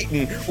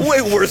Satan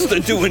way worse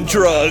than doing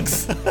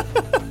drugs.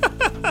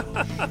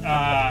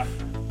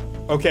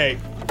 Okay,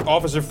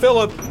 Officer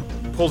Phillip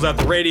pulls out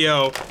the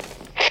radio.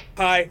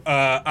 Hi,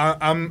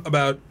 I'm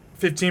about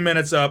 15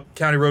 minutes up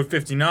County Road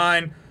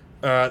 59.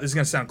 This is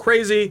gonna sound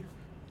crazy.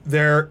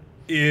 There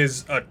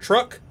is a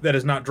truck that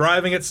is not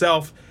driving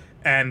itself,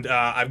 and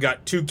I've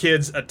got 2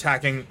 kids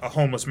attacking a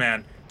homeless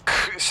man.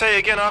 Say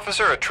again,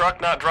 officer, a truck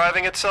not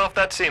driving itself?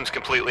 That seems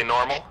completely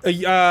normal.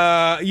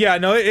 Yeah,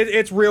 no,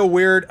 it's real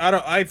weird.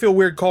 I feel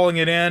weird calling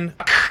it in.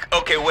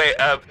 Okay, wait,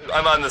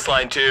 I'm on this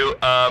line too.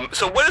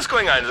 So what is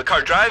going on? Is the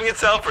car driving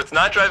itself or it's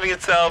not driving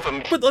itself?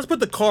 But let's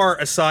put the car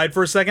aside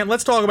for a second.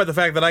 Let's talk about the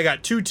fact that I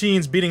got 2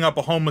 teens beating up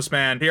a homeless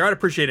man. Here, I'd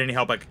appreciate any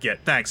help I could get.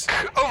 Thanks.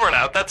 Over and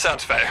out, that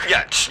sounds fair.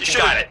 Yeah, you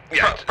got it.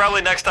 Yeah.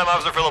 Probably next time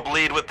Officer Phillip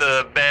lead with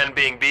the man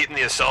being beaten,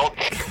 the assault.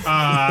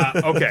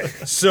 Okay,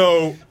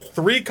 so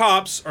 3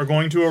 cops are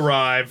going to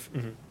arrive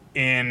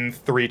in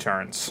 3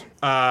 turns.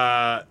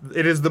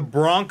 It is the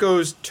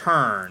Bronco's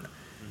turn.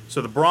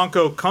 So the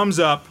Bronco comes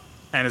up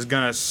and is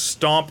gonna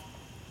stomp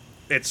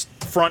its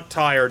front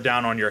tire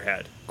down on your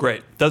head.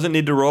 Great. Doesn't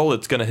need to roll,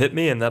 it's gonna hit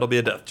me, and that'll be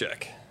a death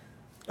check.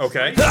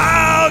 Okay?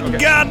 Oh,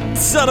 God,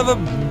 son of a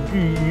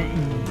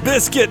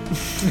biscuit.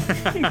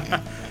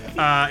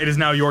 It is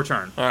now your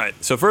turn. All right,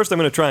 so first I'm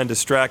gonna try and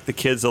distract the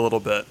kids a little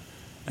bit.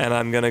 And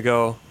I'm gonna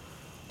go,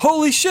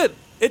 holy shit,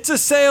 it's a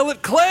sale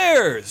at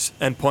Claire's,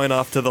 and point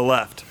off to the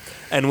left.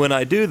 And when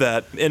I do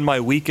that, in my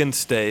weakened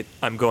state,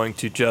 I'm going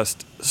to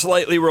just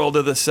slightly roll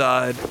to the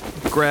side,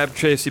 grab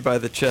Tracy by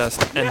the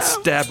chest, and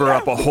stab her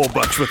up a whole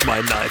bunch with my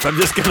knife. I'm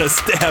just gonna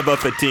stab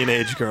up a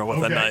teenage girl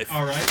with a knife.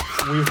 All right.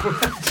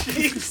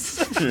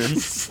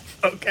 Jeez.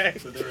 Okay.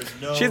 So there is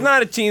no... She's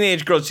not a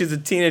teenage girl. She's a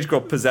teenage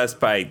girl possessed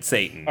by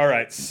Satan. All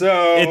right,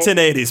 so... It's an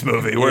 80s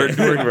movie. We're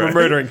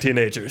murdering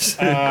teenagers.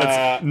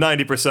 That's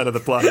 90% of the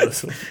plot of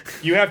this.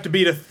 You have to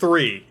beat a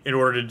 3 in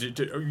order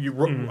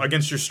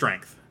against your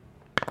strength.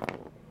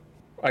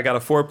 I got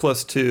a 4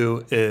 plus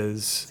 2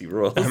 is...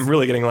 Rolls. I'm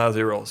really getting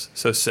lousy rolls.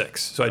 So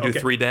 6. So I do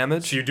 3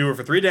 damage. So you do her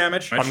for 3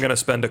 damage. I'm gonna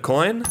spend a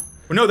coin.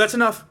 No, that's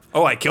enough.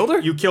 Oh, I killed her?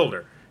 You killed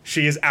her.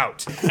 She is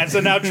out. And so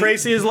now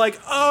Tracy is like,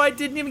 oh, I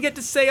didn't even get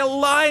to say a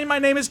line. My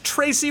name is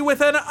Tracy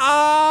with an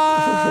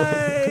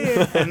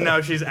I. And now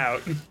she's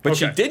out. But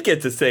she did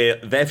get to say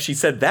that if she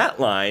said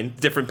that line,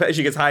 different pay.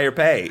 She gets higher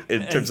pay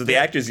in terms of the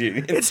actors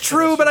union. It's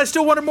true, but I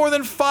still wanted more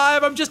than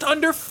 5. I'm just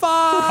under 5.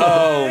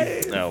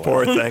 Oh,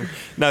 Poor thing.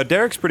 Now,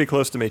 Derek's pretty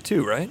close to me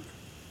too, right?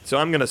 So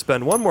I'm gonna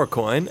spend 1 more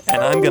coin,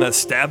 and I'm gonna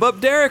stab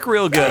up Derek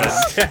real good.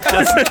 Just get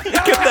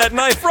that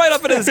knife right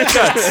up in his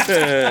guts.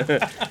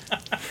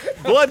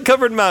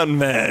 Blood-covered mountain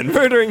man,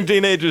 murdering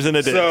teenagers in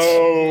a ditch.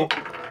 So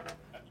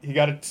he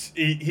got it.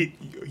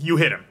 You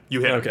hit him.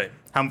 You hit him. Okay.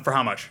 For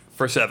how much?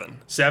 For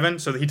 7. 7.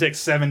 So he takes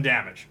 7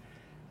 damage.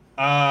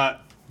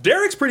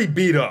 Derek's pretty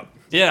beat up.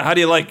 Yeah, how do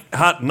you like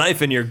hot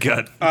knife in your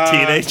gut,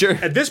 teenager?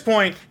 At this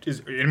point,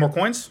 any more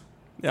coins?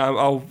 Yeah,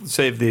 I'll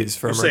save these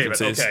for emergencies.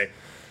 Save it. Okay.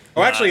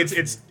 Oh, actually,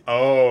 it's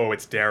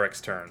Derek's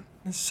turn.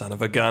 Son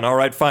of a gun. All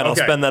right, fine. I'll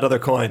Okay. spend that other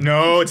coin.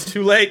 No, it's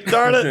too late.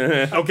 Darn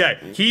it. Okay.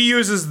 He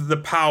uses the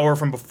power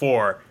from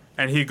before,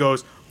 and he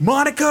goes,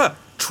 Monica,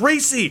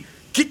 Tracy,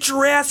 get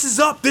your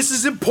asses up. This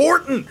is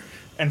important.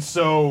 And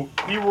so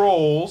he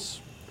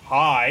rolls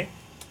high,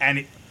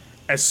 and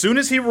as soon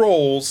as he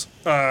rolls,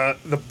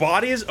 the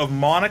bodies of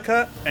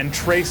Monica and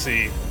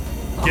Tracy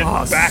get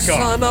back up.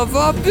 Son of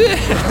a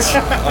bitch!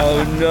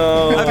 Oh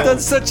no! I've done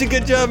such a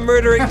good job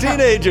murdering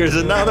teenagers,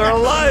 and now they're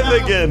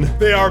alive again.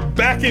 They are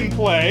back in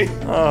play.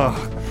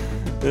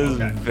 This is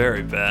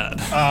very bad.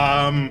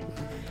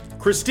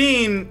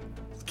 Christine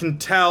can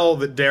tell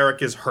that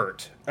Derek is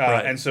hurt,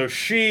 Right. and so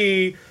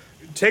she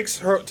takes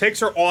her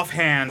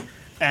offhand,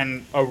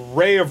 and a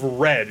ray of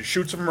red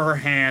shoots from her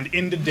hand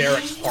into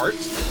Derek's heart,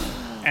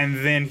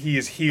 and then he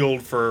is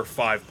healed for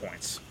 5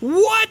 points.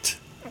 What?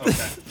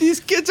 Okay.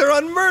 These kids are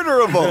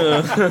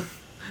unmurderable.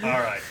 All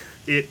right.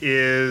 It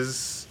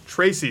is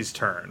Tracy's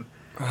turn.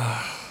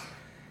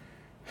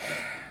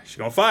 She's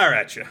gonna fire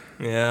at you.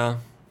 Yeah.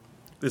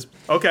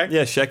 Okay.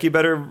 Yeah, Shecky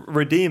better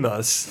redeem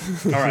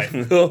us. All right.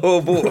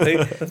 Oh boy,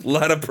 a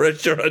lot of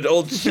pressure on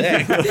old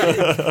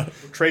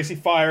Shaq. Tracy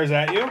fires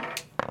at you.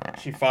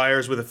 She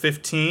fires with a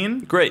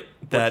 15. Great.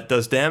 That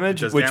does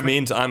damage, does which damage.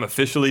 means I'm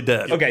officially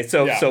dead. Okay,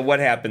 so Yeah. so what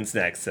happens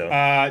next? So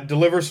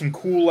Deliver some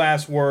cool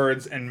last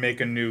words and make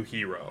a new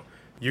hero.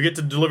 You get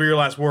to deliver your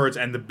last words,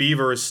 and the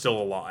beaver is still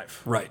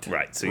alive. Right.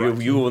 right, so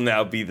you will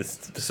now be the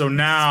So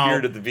now,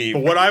 spirit of the beaver.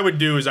 But what I would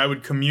do is I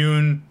would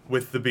commune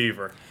with the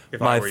beaver.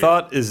 If I My were you.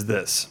 thought is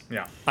this.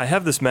 Yeah. I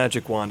have this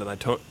magic wand, and I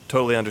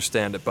totally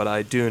understand it, but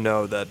I do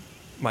know that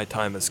my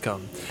time has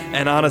come.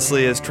 And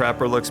honestly, as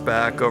Trapper looks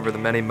back over the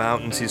many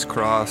mountains he's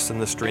crossed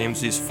and the streams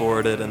he's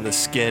forded and the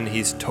skin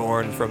he's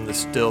torn from the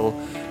still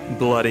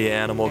bloody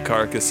animal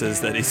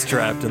carcasses that he's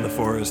trapped in the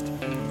forest,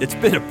 it's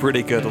been a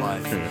pretty good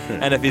life.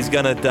 And if he's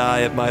gonna die,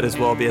 it might as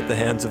well be at the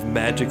hands of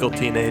magical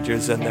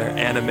teenagers and their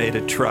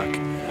animated truck.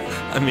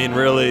 I mean,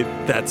 really,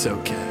 that's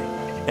okay.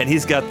 And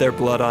he's got their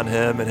blood on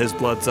him and his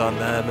blood's on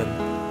them,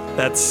 and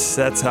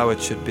That's how it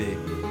should be.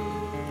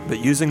 But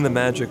using the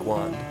magic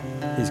wand,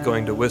 he's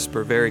going to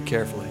whisper very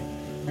carefully,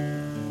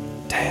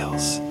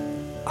 Tails,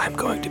 I'm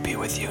going to be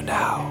with you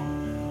now,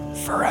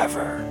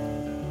 forever.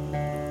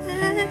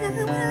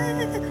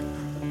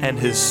 And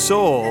his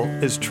soul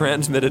is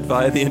transmitted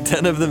via the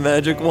antenna of the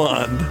magic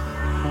wand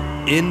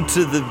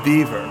into the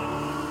beaver.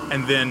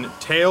 And then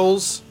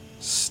Tails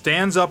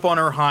stands up on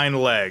her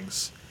hind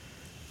legs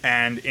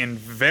and in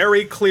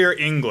very clear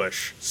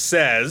English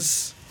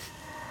says,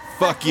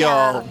 Fuck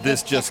y'all,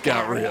 this just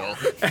got real.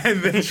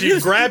 and then she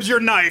grabs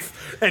your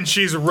knife and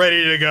she's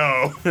ready to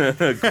go.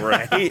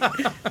 Great.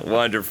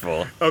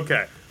 Wonderful.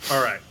 Okay,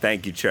 all right.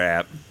 Thank you,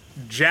 Trap.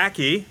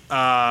 Jackie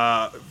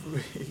for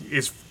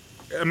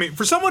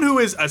someone who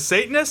is a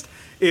Satanist,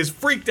 is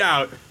freaked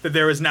out that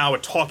there is now a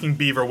talking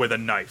beaver with a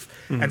knife.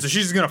 Mm-hmm. And so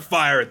she's going to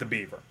fire at the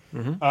beaver.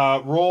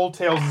 Mm-hmm. Roll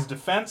Tails'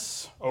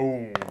 defense.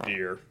 Oh,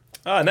 dear.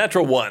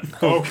 Natural 1.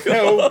 Okay.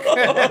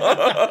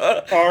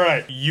 All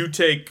right, you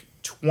take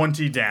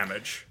 20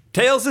 damage.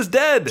 Tails is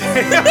dead.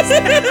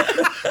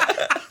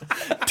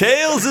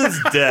 Tails is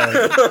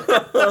dead.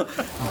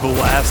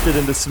 Blasted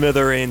into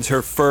smithereens.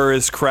 Her fur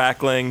is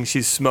crackling.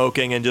 She's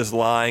smoking and just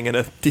lying in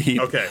a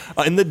deep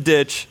in the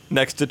ditch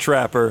next to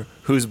Trapper,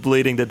 who's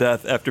bleeding to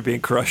death after being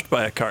crushed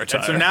by a car tire.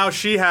 And so now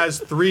she has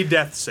 3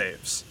 death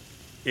saves.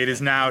 It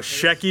is now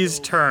Shecky's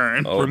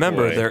turn. Oh,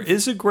 remember, boy. there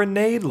is a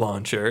grenade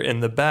launcher in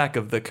the back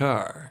of the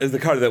car. Is the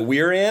car that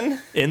we're in?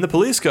 In the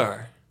police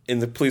car. In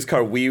the police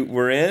car we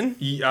were in?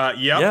 Yep.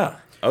 Yeah.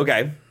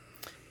 Okay.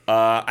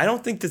 I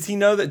don't think, does he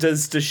know that?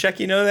 Does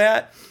Shecky know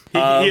that? He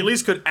at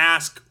least could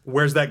ask,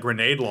 where's that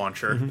grenade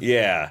launcher?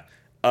 Yeah.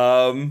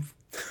 Hey,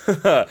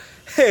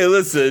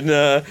 listen,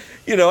 I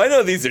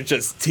know these are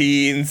just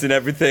teens and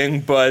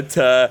everything, but,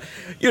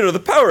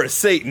 the power of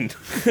Satan,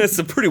 that's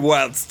some pretty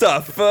wild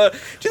stuff. Do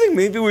you think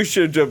maybe we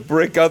should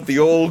break out the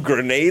old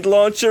grenade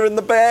launcher in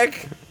the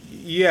back?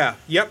 Yeah.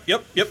 Yep.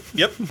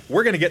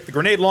 We're going to get the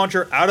grenade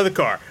launcher out of the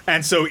car.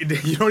 And so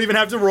you don't even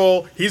have to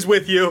roll. He's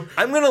with you.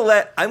 I'm going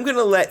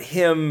to let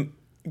him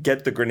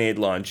get the grenade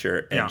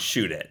launcher and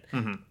shoot it.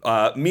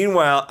 Mm-hmm.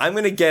 Meanwhile, I'm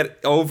going to get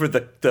over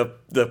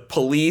the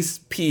police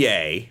PA,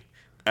 and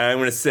I'm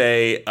going to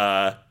say,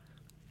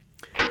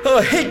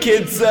 hey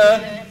kids,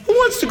 who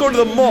wants to go to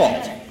the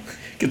mall?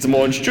 Get some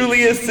Orange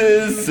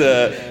Julius's,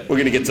 we're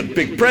going to get some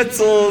big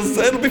pretzels,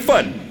 it'll be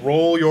fun.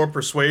 Roll your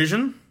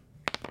persuasion.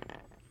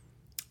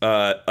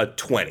 A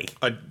 20.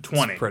 A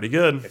 20. It's pretty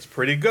good. It's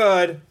pretty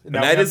good. Now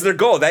that is their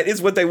goal. That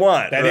is what they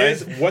want. That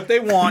is what they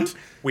want.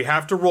 We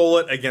have to roll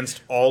it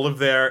against all of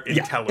their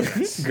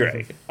intelligence.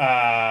 Great.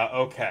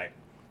 Okay.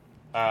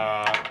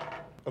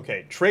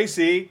 Okay.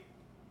 Tracy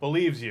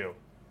believes you.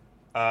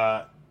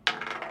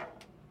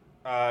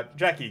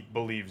 Jackie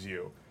believes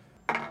you.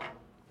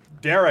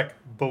 Derek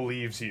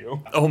believes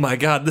you. Oh my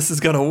god, this is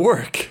gonna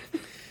work.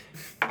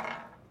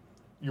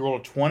 You roll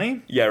a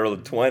 20? Yeah, I rolled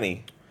a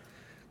 20.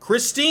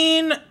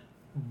 Christine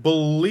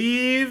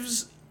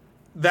believes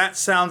that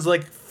sounds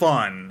like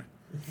fun,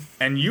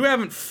 and you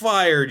haven't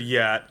fired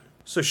yet,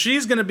 so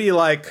she's gonna be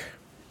like,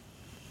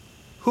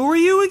 who are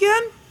you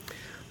again?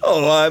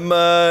 Oh, I'm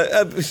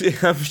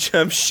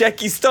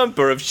Shecky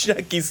Stumper of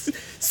Shecky's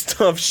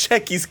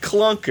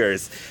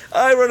Clunkers.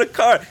 I run a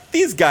car.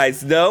 These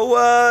guys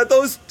know,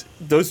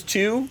 those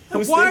two.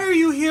 Why are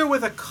you here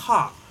with a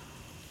cop?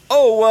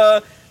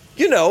 Oh,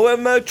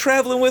 I'm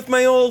traveling with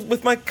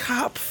my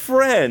cop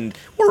friend.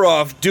 We're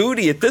off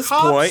duty at this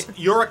point.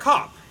 You're a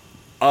cop.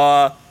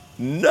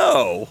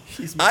 No.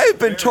 I've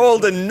been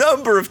told a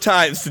number of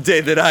times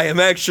today that I am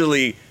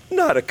actually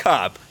not a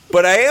cop,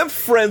 but I am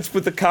friends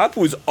with a cop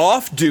who's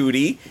off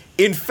duty.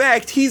 In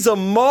fact, he's a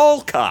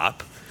mall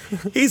cop.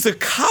 He's a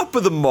cop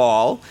of the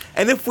mall,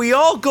 and if we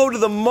all go to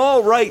the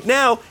mall right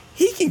now,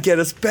 he can get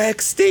us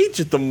backstage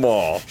at the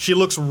mall. She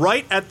looks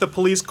right at the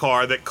police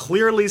car that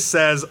clearly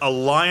says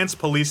Alliance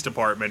Police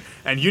Department,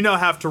 and you now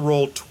have to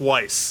roll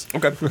twice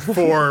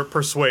for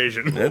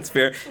persuasion. That's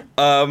fair.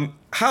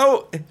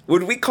 How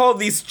would we call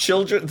these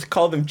children?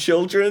 Call them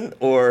children,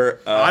 or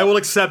I will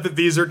accept that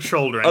these are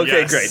children.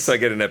 Okay, yes. Great. So I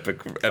get an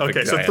epic.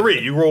 Okay, so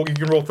 3. You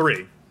can roll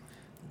 3.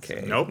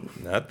 Okay. Nope.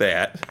 Not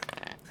that.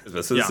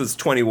 So this is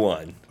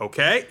 21.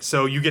 Okay,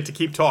 so you get to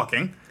keep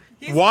talking.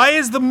 Why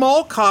is the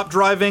mall cop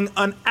driving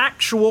an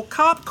actual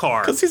cop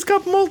car? Because he's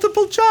got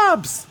multiple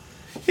jobs.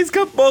 He's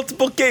got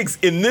multiple gigs.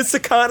 In this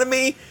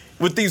economy,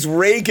 with these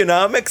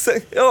Reaganomics,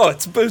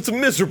 it's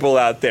miserable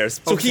out there.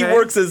 So he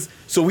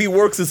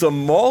works as a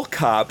mall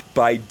cop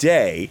by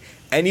day,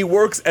 and he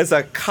works as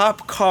a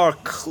cop car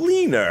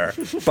cleaner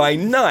by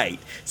night.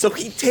 So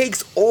he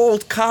takes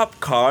old cop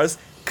cars,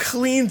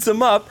 cleans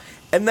them up,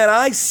 and then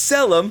I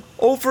sell them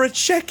over at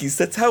Shecky's.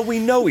 That's how we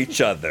know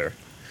each other.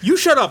 You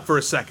shut up for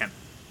a second.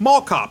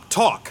 Mall cop,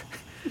 talk.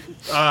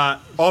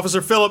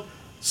 Officer Phillip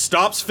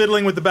stops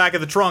fiddling with the back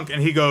of the trunk,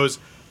 and he goes,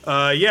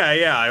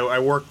 I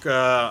work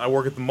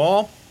at the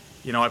mall.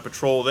 I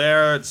patrol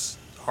there. It's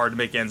hard to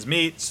make ends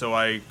meet, so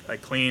I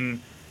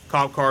clean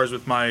cop cars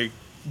with my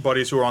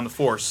buddies who are on the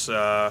force.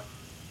 And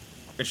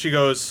she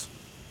goes,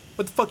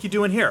 what the fuck you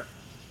doing here?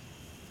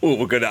 Well,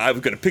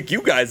 I'm gonna pick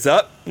you guys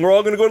up. We're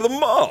all gonna go to the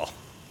mall.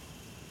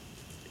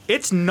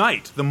 It's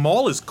night. The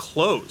mall is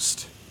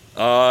closed.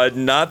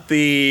 Not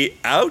the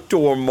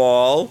outdoor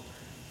mall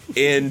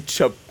in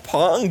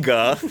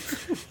Topanga.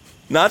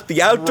 Not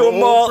the outdoor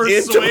mall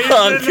in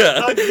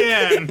Topanga.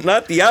 Again.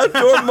 Not the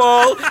outdoor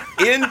mall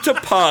in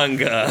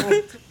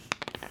Topanga.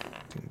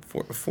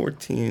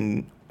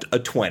 14,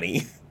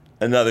 20.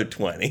 Another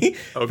 20.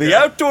 Okay. The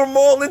outdoor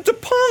mall in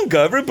Topanga.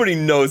 Everybody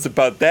knows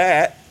about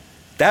that.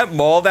 That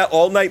mall, that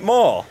all-night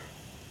mall.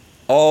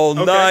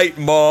 All-night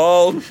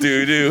mall.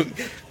 Doo-doo.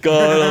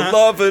 Gonna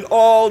love an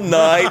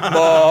all-night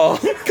mall.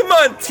 Come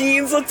on,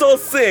 teens, let's all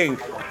sing.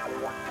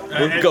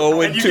 We're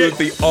going to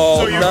the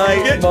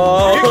all-night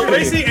mall.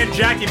 Tracy and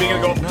Jackie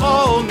being gonna go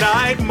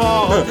all-night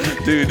mall.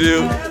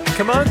 Doo-doo.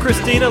 Come on,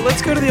 Christina,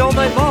 let's go to the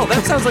all-night mall.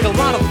 That sounds like a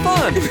lot of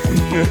fun.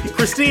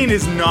 Christine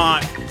is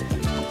not.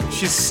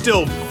 She's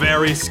still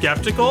very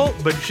skeptical,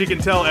 but she can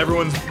tell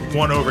everyone's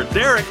won over.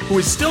 Derek, who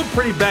is still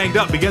pretty banged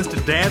up, begins to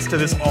dance to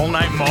this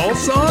all-night mall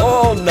song.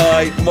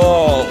 All-night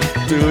mall.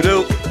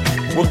 Doo-doo.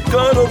 We're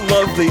gonna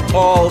love the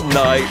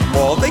all-night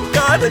mall. They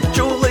got a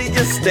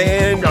Julia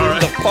stand All in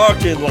right. the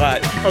parking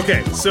lot.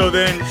 Okay, so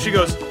then she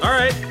goes, all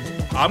right,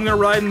 I'm gonna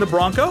ride in the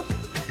Bronco,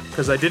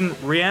 because I didn't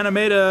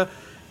reanimate a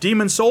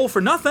demon soul for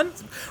nothing.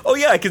 Oh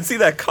yeah, I can see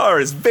that car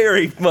is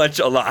very much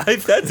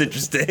alive. That's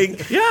interesting.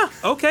 Yeah,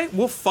 okay,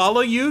 we'll follow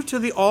you to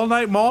the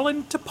all-night mall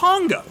in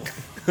Topanga.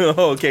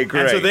 Okay,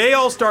 great. And so they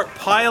all start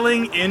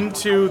piling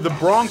into the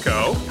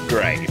Bronco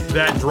Great.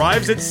 that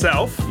drives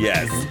itself.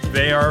 Yes.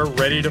 They are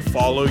ready to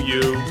follow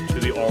you to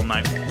the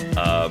all-night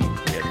mall.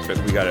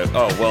 Yeah, we gotta.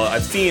 Oh well,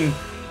 I've seen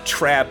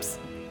Trap's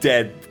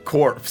dead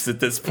corpse at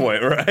this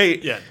point,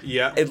 right?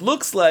 Yeah. It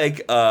looks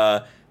like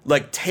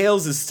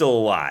Tails is still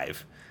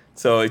alive,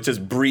 so it's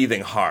just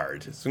breathing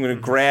hard. So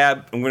I'm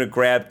gonna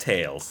grab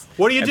Tails.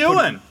 What are you and put-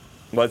 doing?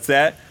 What's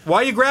that? Why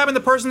are you grabbing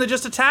the person that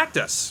just attacked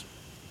us?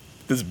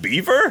 This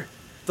beaver?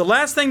 The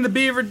last thing the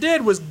beaver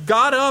did was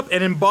got up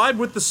and imbibed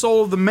with the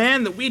soul of the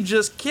man that we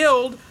just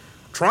killed,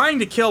 trying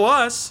to kill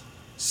us,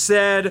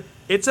 said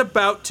it's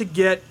about to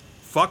get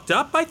fucked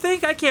up, I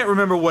think? I can't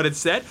remember what it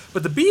said,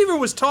 but the beaver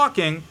was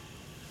talking,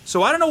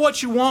 so I don't know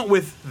what you want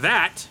with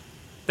that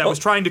was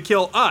trying to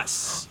kill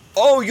us.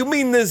 Oh, you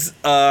mean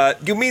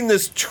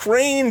this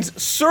trained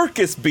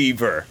circus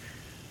beaver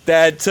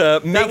that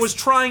makes... That was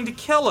trying to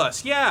kill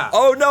us, yeah.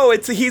 Oh no,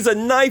 he's a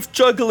knife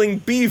juggling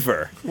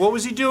beaver. What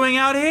was he doing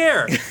out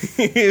here?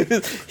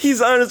 He's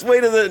on his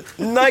way to the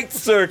night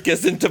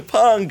circus in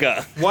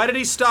Topanga. Why did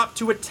he stop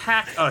to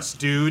attack us,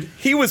 dude?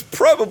 He was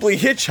probably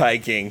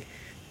hitchhiking.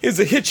 He's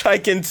a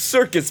hitchhiking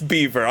circus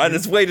beaver on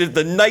his way to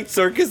the night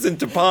circus in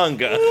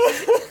Topanga.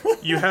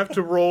 You have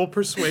to roll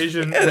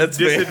persuasion Yeah, that's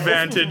me.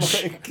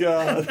 disadvantage.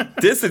 God.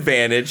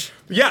 Disadvantage.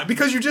 Yeah,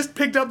 because you just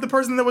picked up the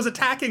person that was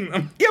attacking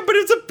them. Yeah, but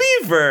it's a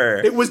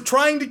beaver. It was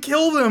trying to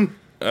kill them.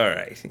 All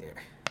right. Here.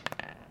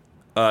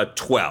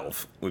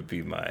 12 would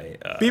be my...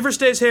 Beaver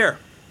stays here.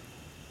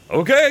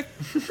 Okay.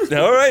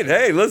 All right.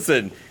 Hey,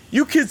 listen.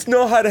 You kids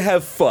know how to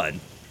have fun.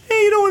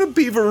 Hey, you don't want a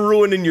beaver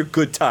ruining your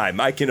good time.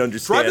 I can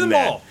understand Drive them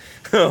that. all.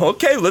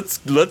 Okay, let's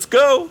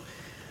go.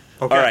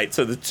 Okay. All right.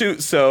 So the two.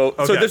 So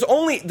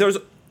Okay. there's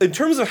in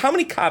terms of how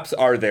many cops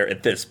are there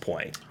at this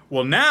point?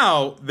 Well,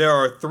 now there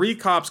are 3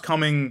 cops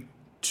coming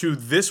to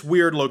this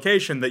weird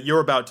location that you're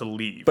about to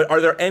leave. But are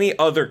there any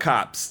other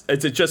cops?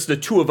 Is it just the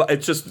two of us?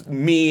 It's just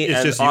me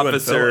and just you and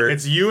Officer. Philip.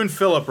 It's you and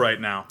Philip right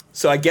now.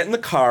 So I get in the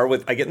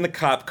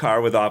cop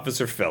car with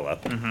Officer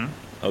Philip. Mm-hmm.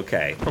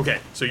 Okay. Okay,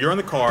 so you're in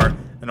the car,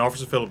 and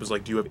Officer Philip is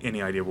like, do you have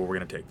any idea where we're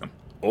going to take them?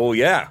 Oh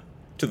yeah,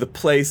 to the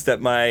place that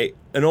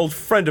an old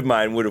friend of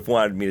mine would have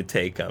wanted me to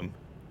take him.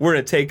 We're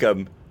gonna take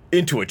him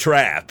into a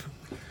trap.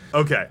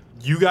 Okay,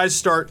 you guys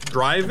start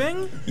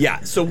driving?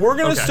 Yeah, so we're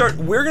gonna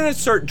Okay.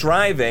 start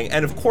driving,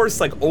 and of course,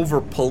 like over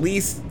the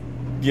police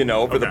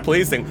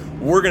Okay. thing,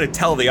 we're gonna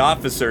tell the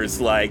officers,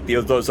 like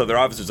those other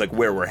officers, like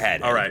where we're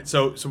headed. All right,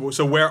 so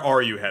where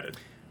are you headed?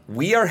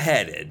 We are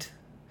headed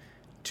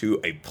to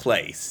a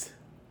place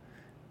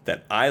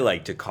that I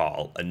like to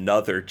call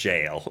another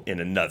jail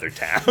in another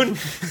town.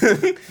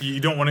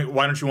 You don't want to.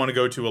 Why don't you want to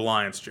go to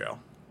Alliance Jail?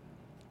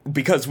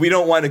 Because we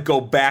don't want to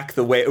go back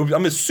the way.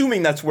 I'm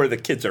assuming that's where the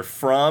kids are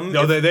from.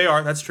 No, they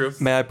are. That's true.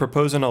 May I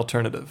propose an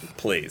alternative?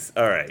 Please.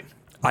 All right.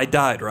 I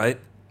died, right?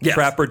 Yes.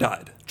 Trapper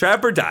died.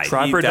 Trapper died.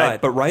 Trapper He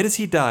died. But right as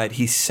he died,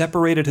 he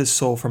separated his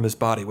soul from his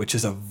body, which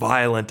is a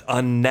violent,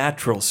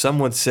 unnatural, some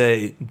would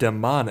say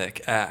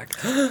demonic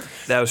act.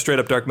 That was straight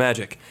up dark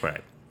magic.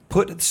 Right.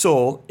 Put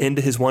soul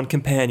into his one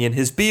companion,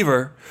 his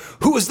beaver,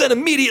 who was then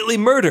immediately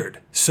murdered.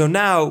 So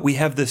now we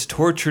have this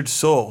tortured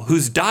soul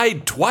who's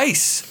died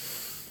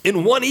twice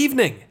in one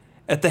evening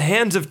at the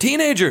hands of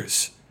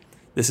teenagers.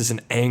 This is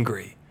an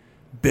angry,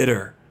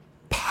 bitter,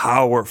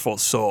 powerful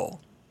soul.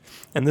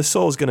 And this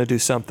soul is going to do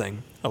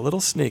something a little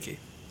sneaky.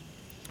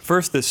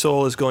 First, this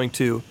soul is going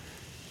to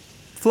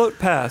float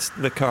past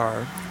the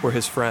car where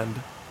his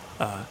friend,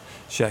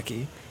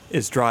 Shecky,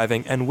 is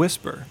driving and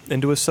whisper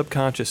into his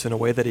subconscious in a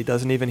way that he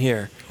doesn't even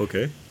hear.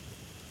 Okay.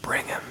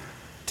 Bring him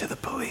to the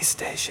police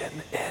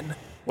station in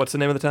What's the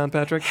name of the town,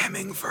 Patrick?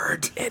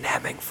 Hemmingford. In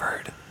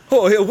Hemmingford.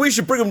 Oh, yeah, we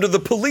should bring him to the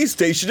police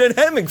station in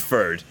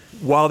Hemmingford.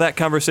 While that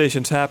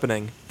conversation's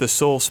happening, the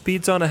soul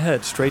speeds on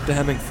ahead straight to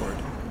Hemmingford,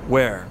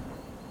 where,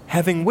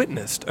 having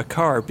witnessed a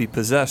car be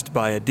possessed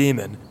by a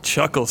demon,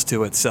 chuckles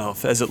to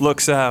itself as it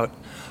looks out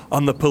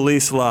on the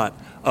police lot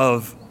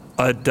of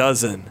a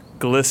dozen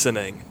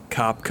glistening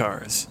cop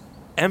cars.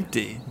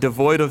 Empty,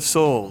 devoid of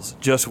souls,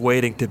 just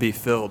waiting to be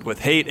filled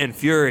with hate and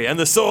fury and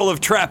the soul of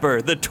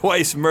Trapper, the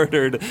twice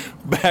murdered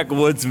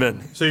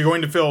backwoodsman. So you're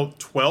going to fill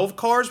 12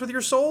 cars with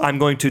your soul? I'm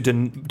going to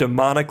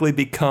demonically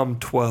become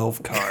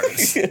 12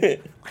 cars.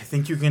 I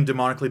think you can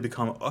demonically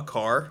become a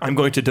car. I'm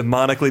going to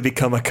demonically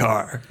become a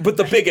car. But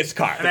the biggest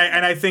car.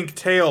 And I think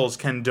Tails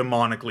can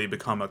demonically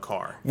become a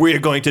car. We are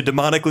going to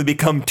demonically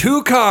become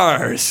 2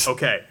 cars.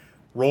 Okay,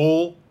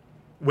 roll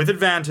with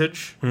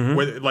advantage,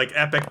 with like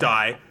epic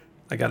die.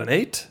 I got an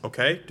 8.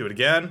 Okay, do it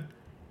again.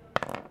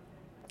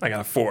 I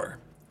got a 4.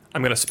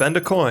 I'm gonna spend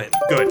a coin.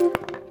 Good.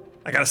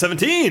 I got a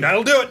 17.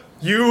 That'll do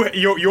it.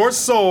 Your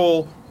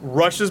soul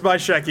rushes by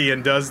Shecky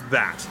and does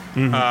that.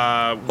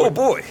 Oh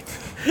boy.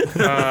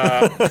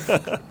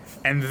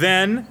 And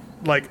then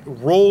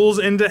rolls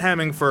into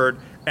Hemmingford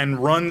and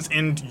runs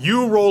into.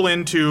 You roll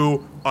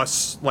into a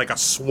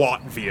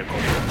SWAT vehicle.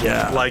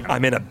 Yeah,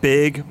 I'm in a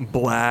big,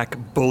 black,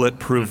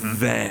 bulletproof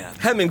van.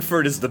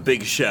 Hemmingford is the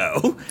big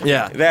show.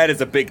 Yeah. That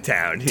is a big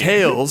town.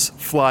 Tails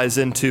flies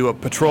into a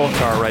patrol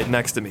car right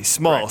next to me.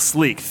 Small,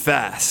 sleek,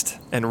 fast,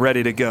 and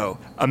ready to go.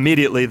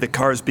 Immediately, the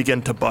cars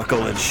begin to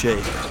buckle and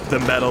shake.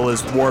 The metal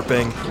is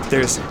warping.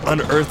 There's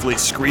unearthly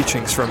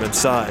screechings from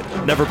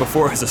inside. Never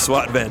before has a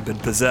SWAT van been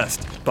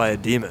possessed by a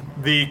demon.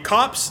 The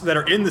cops that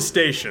are in the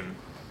station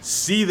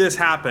see this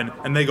happen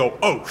and they go,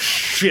 "Oh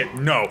shit,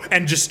 no,"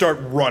 and just start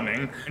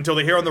running until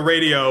they hear on the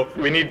radio,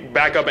 "We need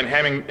backup in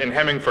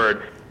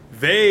Hemmingford."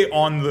 They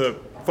on the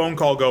phone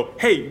call go,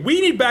 "Hey,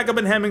 we need backup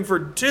in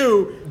Hemmingford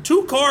too.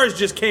 2 cars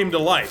just came to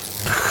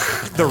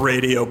life." The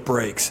radio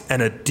breaks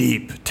and a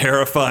deep,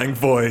 terrifying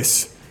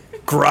voice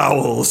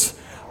growls,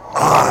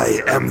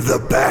 "I am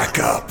the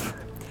backup."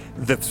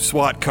 The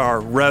SWAT car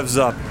revs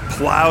up,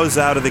 plows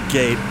out of the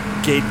gate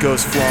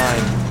goes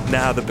flying.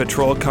 Now the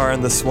patrol car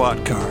and the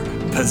SWAT car,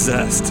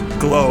 possessed,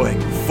 glowing,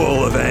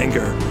 full of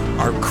anger,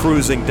 are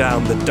cruising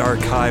down the dark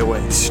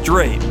highway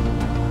straight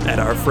at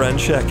our friend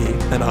Shecky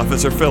and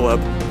Officer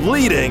Phillip,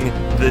 leading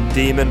the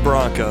demon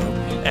Bronco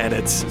and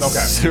its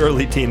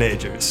surly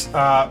teenagers.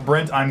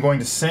 Brent, I'm going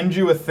to send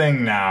you a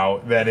thing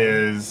now that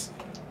is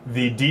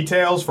the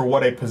details for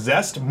what a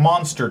possessed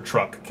monster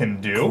truck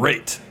can do.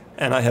 Great.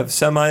 And I have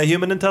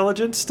semi-human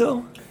intelligence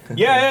still?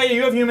 Yeah,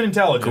 you have human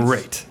intelligence.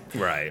 Great.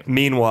 Right.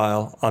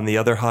 Meanwhile, on the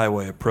other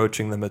highway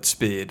approaching them at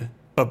speed,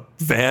 a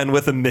van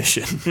with a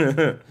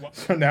mission.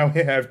 So now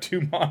we have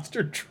 2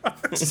 monster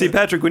trucks. See,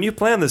 Patrick, when you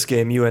planned this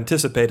game, you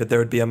anticipated there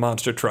would be a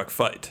monster truck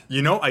fight.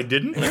 You know, I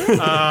didn't.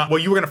 Well,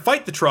 you were going to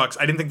fight the trucks.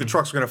 I didn't think the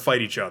trucks were going to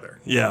fight each other.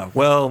 Yeah,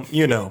 well,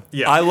 you know,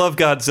 I love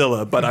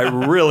Godzilla, but I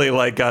really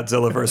like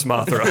Godzilla vs.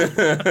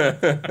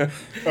 Mothra.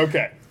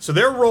 Okay, so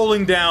they're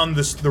rolling down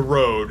the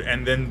road,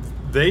 and then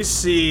they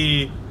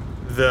see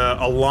the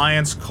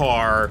Alliance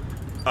car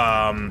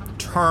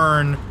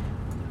turn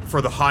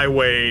for the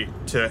highway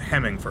to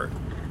Hemmingford.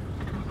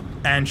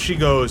 And she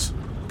goes,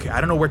 "Okay,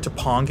 I don't know where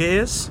Topanga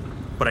is,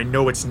 but I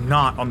know it's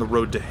not on the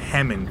road to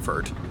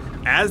Hemmingford."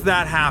 As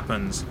that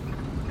happens,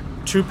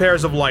 2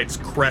 pairs of lights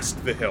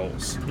crest the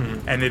hills,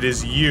 and it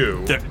is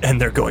you.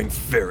 They're going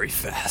very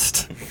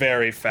fast.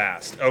 Very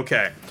fast.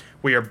 Okay,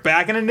 we are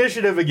back in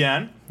initiative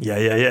again.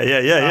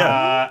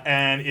 Yeah.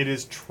 And it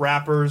is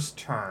Trapper's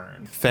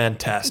turn.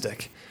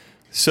 Fantastic.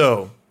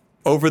 So,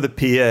 over the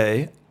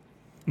PA,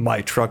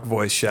 my truck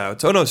voice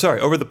shouts. Oh no, sorry,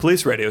 over the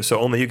police radio, so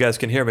only you guys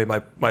can hear me.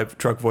 My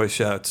truck voice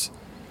shouts,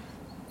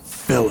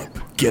 "Phillip,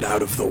 get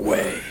out of the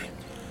way."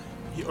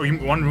 You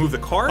want to move the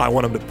car? I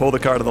want him to pull the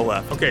car to the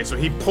left. Okay, so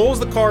he pulls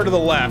the car to the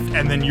left,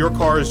 and then your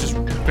car is just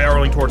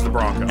barreling towards the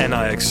Bronco. And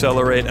I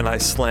accelerate and I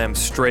slam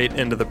straight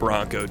into the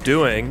Bronco,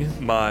 doing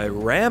my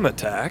ram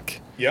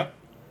attack. Yep.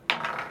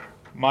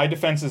 My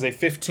defense is a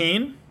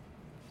 15.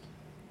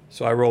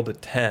 So I rolled a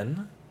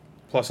 10.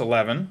 Plus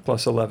 11.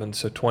 Plus 11,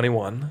 so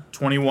 21.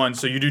 21,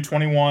 so you do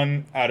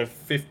 21 out of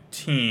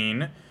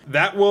 15.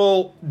 That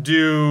will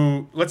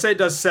do, let's say it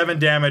does 7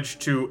 damage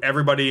to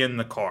everybody in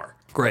the car.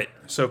 Great.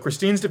 So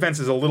Christine's defense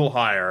is a little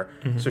higher,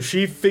 so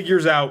she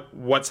figures out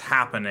what's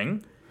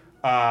happening.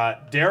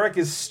 Derek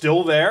is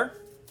still there.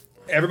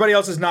 Everybody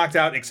else is knocked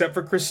out except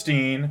for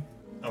Christine.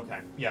 Okay,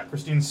 yeah,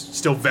 Christine's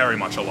still very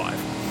much alive.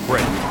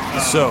 Great.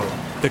 So,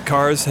 the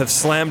cars have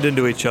slammed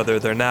into each other.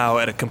 They're now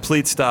at a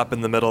complete stop in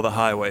the middle of the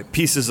highway.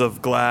 Pieces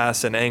of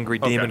glass and angry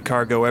demon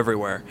cargo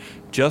everywhere.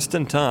 Just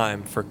in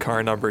time for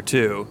car number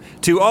 2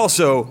 to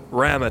also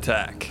ram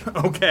attack.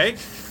 Okay.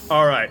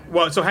 All right.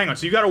 Well, so hang on.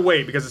 So you got to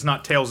wait because it's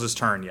not Tails'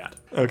 turn yet.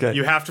 Okay.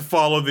 You have to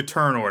follow the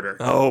turn order.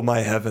 Oh, my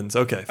heavens.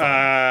 Okay.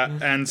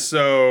 Fine. And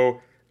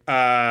so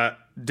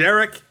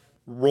Derek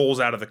rolls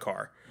out of the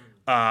car.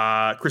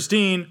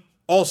 Christine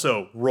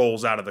also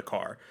rolls out of the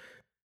car.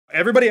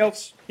 Everybody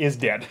else is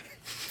dead.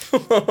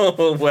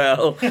 Oh,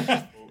 well.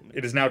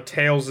 It is now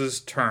Tails'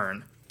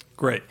 turn.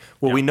 Great.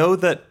 Well, we know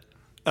that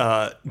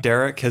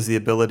Derek has the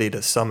ability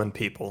to summon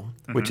people,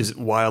 which is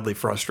wildly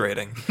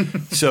frustrating.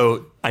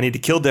 So I need to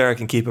kill Derek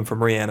and keep him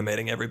from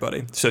reanimating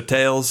everybody. So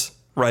Tails,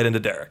 right into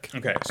Derek.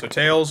 Okay, so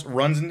Tails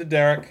runs into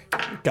Derek.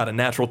 Got a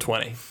natural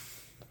 20.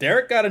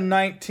 Derek got a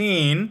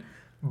 19,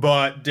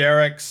 but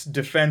Derek's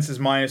defense is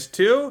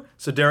 -2,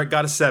 so Derek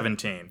got a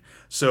 17.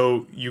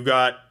 So you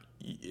got,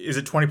 is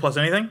it 20 plus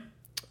anything?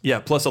 Yeah,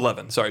 plus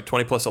 11. Sorry,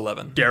 20 plus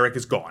 11. Derek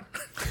is gone.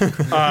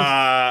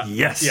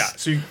 Yes. Yeah,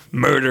 so you,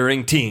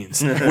 Murdering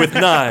teens with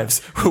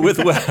knives, with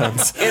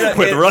weapons,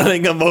 with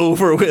running them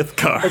over with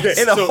cars. Okay.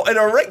 In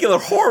a regular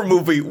horror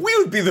movie, we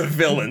would be the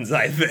villains,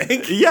 I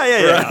think.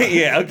 Yeah. Right?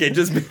 Yeah, okay,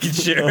 just making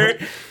sure.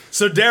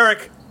 so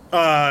Derek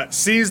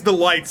sees the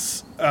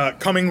lights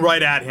coming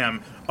right at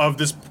him of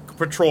this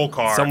patrol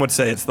car. Some would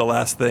say it's the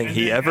last thing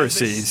he ever As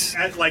this- sees.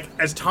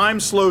 as time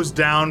slows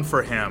down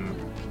for him,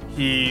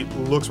 he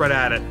looks right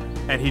at it,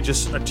 and he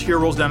just, a tear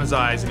rolls down his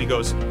eyes, and he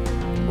goes,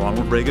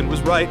 Ronald Reagan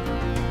was right.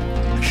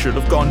 I should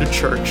have gone to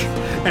church.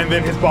 And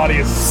then his body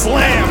is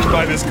slammed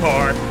by this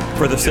car.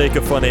 For the sake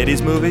of fun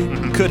 80s movie,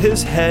 could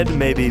his head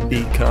maybe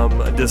become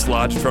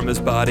dislodged from his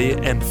body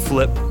and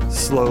flip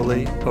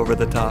slowly over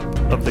the top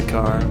of the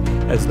car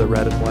as the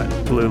red and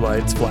white blue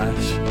lights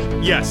flash?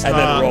 Yes. And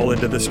then roll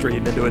into the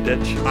street into a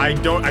ditch? I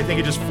think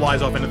it just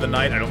flies off into the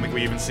night. I don't think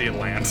we even see it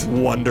land.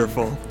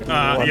 Wonderful.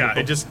 Yeah, Wonderful.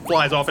 it just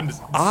flies off into...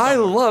 I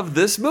love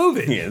this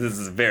movie. Yeah, this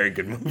is a very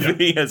good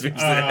movie, as we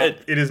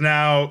said. It is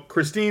now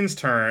Christine's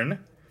turn.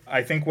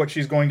 I think what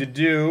she's going to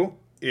do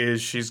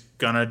is she's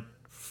gonna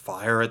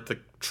fire at the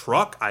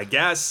truck, I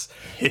guess.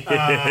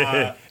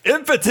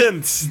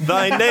 Impotence!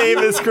 Thy name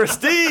is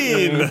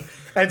Christine!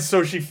 And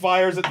so she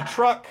fires at the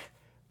truck.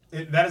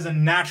 That is a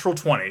natural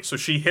 20. So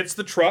she hits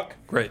the truck.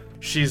 Great.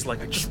 She's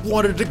like, I just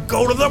wanted to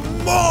go to the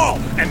mall!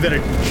 And then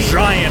a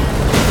giant,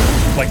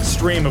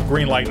 stream of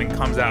green lightning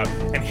comes out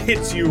and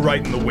hits you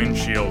right in the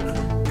windshield,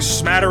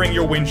 smattering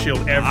your windshield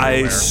everywhere.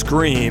 I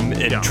scream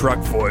in truck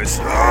voice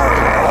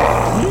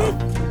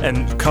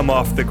and come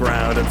off the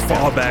ground and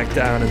fall back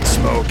down and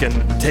smoke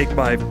and take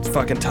my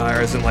fucking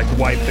tires and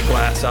wipe the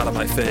glass out of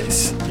my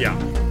face. Yeah.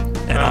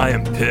 And I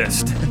am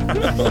pissed.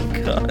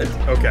 Oh, God.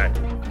 Okay.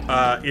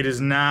 It is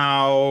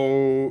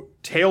now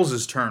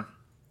Tails' turn.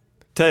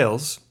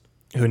 Tails,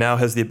 who now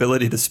has the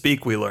ability to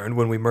speak, we learned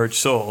when we merge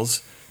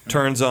souls,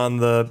 turns on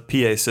the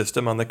PA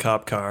system on the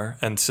cop car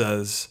and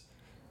says,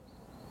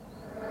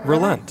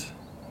 Relent.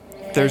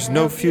 There's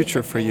no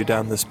future for you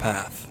down this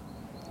path.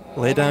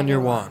 Lay down your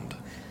wand.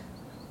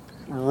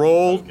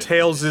 Roll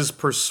Tails'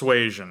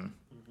 persuasion.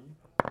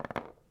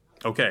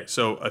 Okay,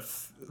 so a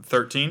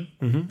 13?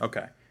 Mm-hmm.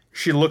 Okay.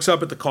 She looks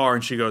up at the car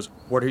and she goes,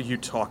 What are you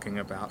talking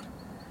about?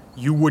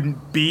 You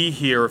wouldn't be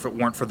here if it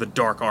weren't for the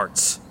dark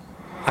arts.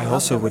 I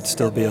also would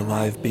still be a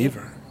live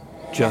beaver,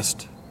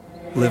 just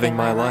living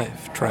my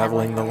life,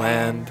 traveling the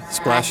land,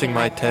 splashing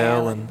my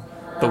tail in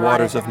the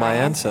waters of my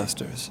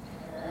ancestors.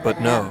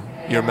 But no,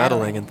 your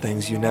meddling in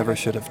things you never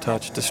should have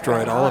touched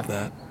destroyed all of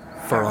that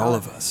for all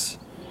of us.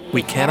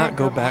 We cannot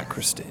go back,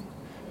 Christine.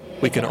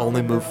 We can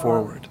only move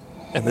forward,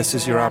 and this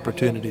is your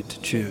opportunity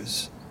to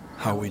choose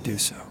how we do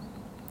so.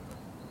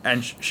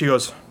 And she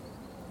goes,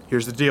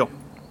 Here's the deal.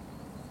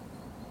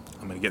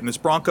 I'm going to get in this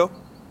Bronco,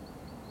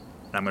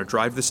 and I'm going to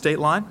drive the state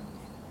line.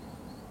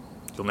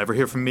 You'll never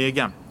hear from me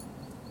again.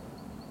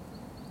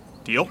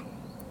 Deal?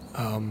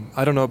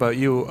 I don't know about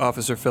you,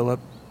 Officer Phillip.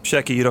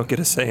 Shecky, you don't get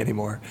a say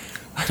anymore.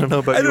 I don't know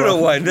about I you. don't know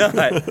why not.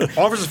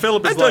 Officer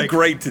Phillip is I've done like...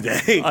 great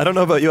today. I don't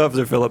know about you,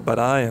 Officer Phillip, but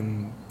I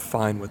am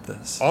fine with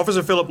this.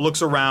 Officer Phillip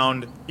looks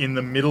around in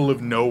the middle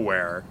of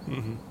nowhere.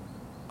 Mm-hmm.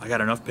 I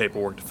got enough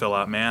paperwork to fill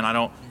out, man. I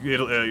don't...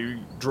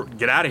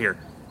 get out of here.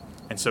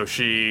 And so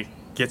she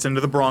gets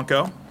into the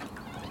Bronco,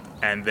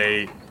 and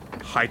they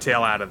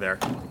hightail out of there.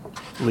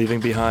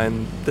 Leaving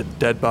behind the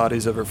dead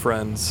bodies of her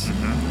friends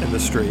in the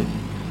street.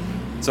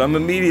 So I'm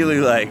immediately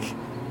like,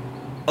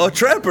 Oh,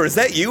 Trapper, is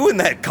that you in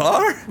that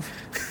car?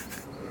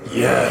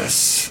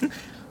 Yes.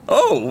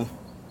 Oh,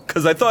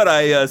 because I thought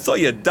I saw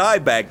you die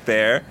back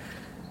there.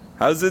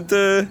 How's it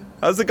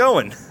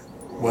going?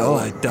 Well,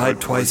 I died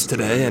twice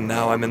today, and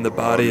now I'm in the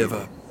body of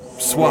a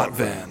SWAT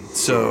van,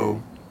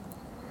 so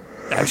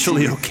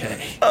actually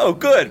okay. Oh,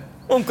 good.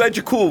 Well, I'm glad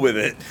you're cool with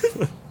it.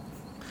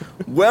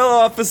 Well,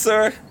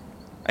 officer,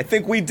 I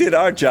think we did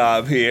our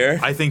job here.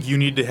 I think you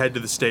need to head to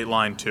the state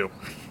line, too.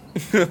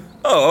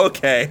 Oh,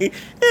 okay.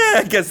 Yeah,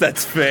 I guess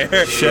that's fair.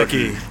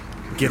 Shecky,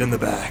 get in the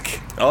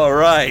back. All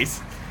right.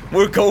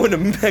 We're going to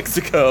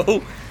Mexico,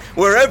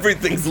 where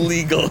everything's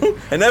legal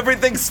and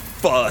everything's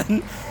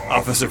fun.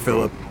 Officer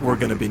Phillip, we're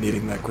gonna be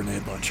needing that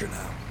grenade launcher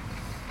now.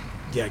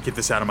 Yeah, get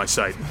this out of my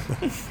sight.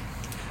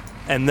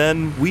 And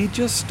then we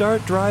just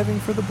start driving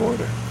for the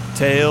border.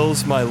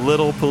 Tails, my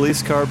little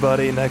police car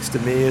buddy, next to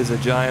me is a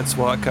giant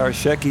SWAT car.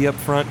 Shecky up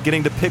front,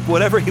 getting to pick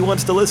whatever he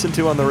wants to listen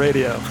to on the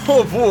radio.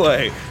 Oh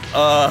boy.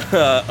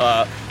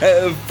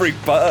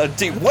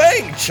 Everybody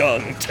Wang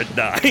Chung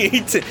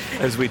tonight.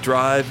 As we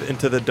drive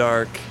into the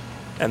dark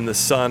and the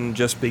sun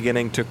just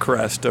beginning to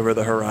crest over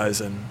the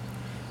horizon,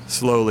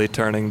 slowly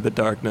turning the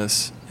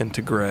darkness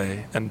into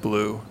gray and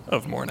blue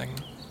of morning.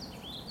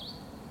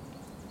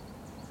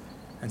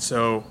 And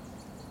so,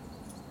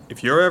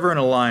 if you're ever in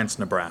Alliance,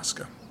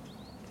 Nebraska,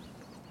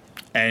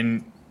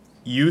 and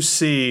you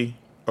see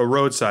a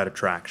roadside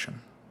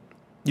attraction,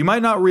 you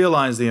might not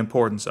realize the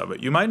importance of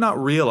it. You might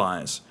not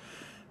realize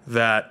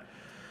that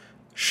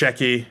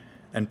Shecky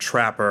and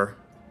Trapper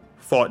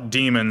fought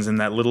demons in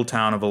that little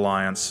town of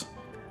Alliance,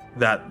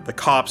 that the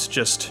cops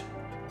just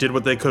did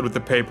what they could with the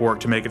paperwork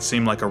to make it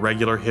seem like a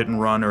regular hit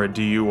and run or a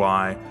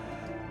DUI,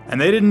 and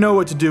they didn't know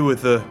what to do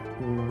with the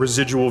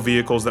residual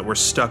vehicles that were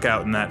stuck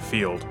out in that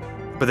field.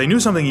 But they knew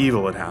something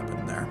evil had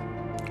happened there.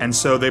 And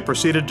so they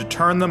proceeded to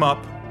turn them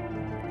up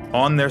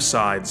on their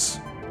sides,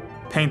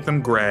 paint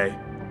them gray,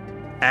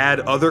 add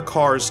other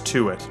cars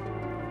to it,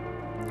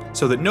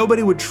 so that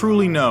nobody would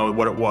truly know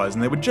what it was,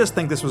 and they would just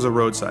think this was a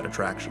roadside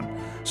attraction.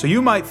 So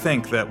you might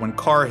think that when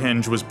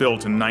Carhenge was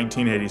built in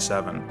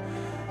 1987,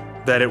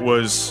 that it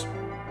was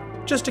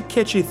just a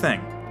kitschy thing.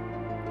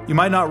 You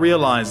might not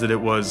realize that it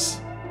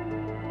was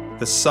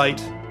the site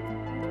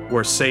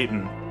where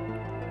Satan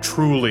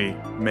truly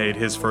made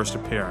his first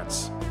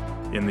appearance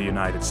in the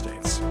United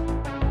States.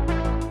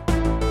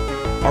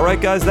 All right,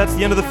 guys, that's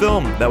the end of the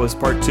film. That was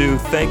part 2.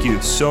 Thank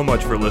you so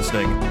much for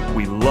listening.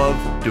 We love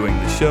doing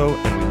the show,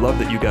 and we love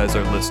that you guys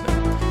are listening.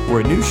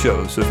 We're a new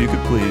show, so if you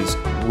could please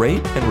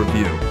rate and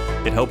review,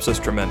 it helps us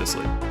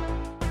tremendously.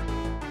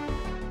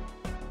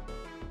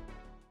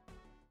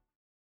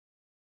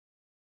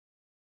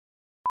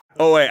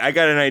 Oh wait, I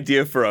got an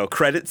idea for a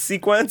credit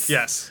sequence.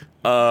 Yes.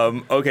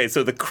 Okay,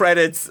 so the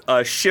credits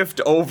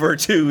shift over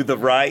to the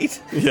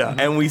right. Yeah.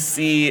 And we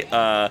see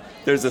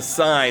there's a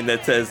sign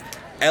that says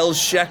El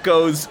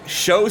Shecko's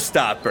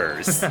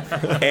Showstoppers.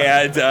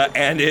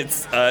 and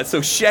it's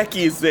so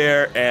Shecky's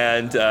there,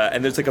 and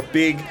there's like a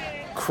big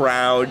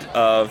crowd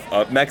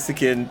of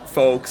Mexican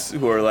folks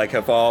who are like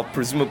have all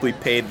presumably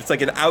paid. It's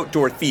like an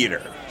outdoor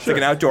theater. It's like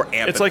an outdoor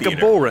amphitheater. It's like a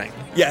bull ring.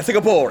 Yeah, it's like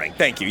a bull ring.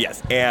 Thank you.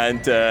 Yes. And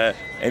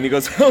he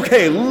goes,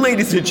 okay,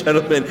 ladies and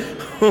gentlemen.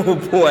 Oh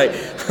boy,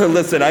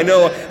 listen. I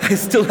know I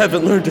still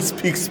haven't learned to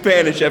speak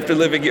Spanish after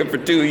living here for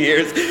 2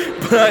 years,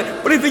 but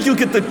I think you'll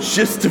get the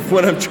gist of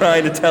what I'm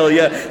trying to tell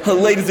you,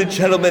 ladies and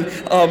gentlemen.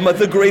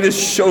 The greatest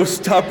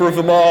showstopper of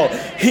them all.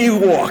 He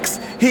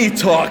walks. He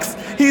talks.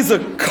 He's a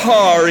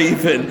car,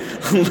 even.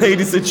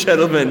 Ladies and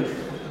gentlemen,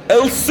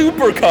 El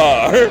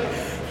Supercar.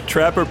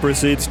 Trapper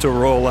proceeds to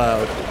roll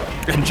out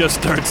and just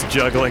starts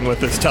juggling with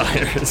his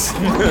tires.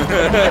 Look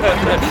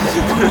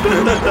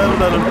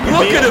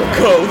at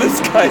him go! This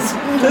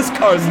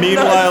car's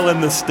Meanwhile, in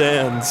the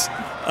stands,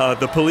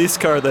 the police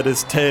car that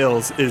is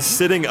Tails is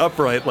sitting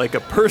upright like a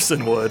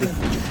person would,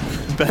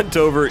 bent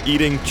over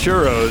eating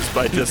churros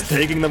by just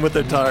taking them with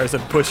their tires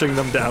and pushing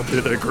them down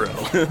through their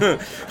grill.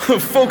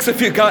 Folks, if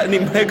you got any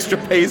extra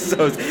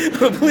pesos,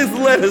 please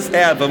let us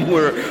have them.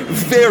 We're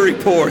very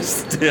poor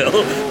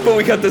still, but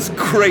we got this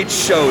great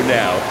show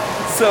now.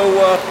 So,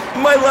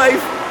 my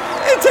life,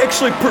 it's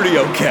actually pretty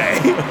okay.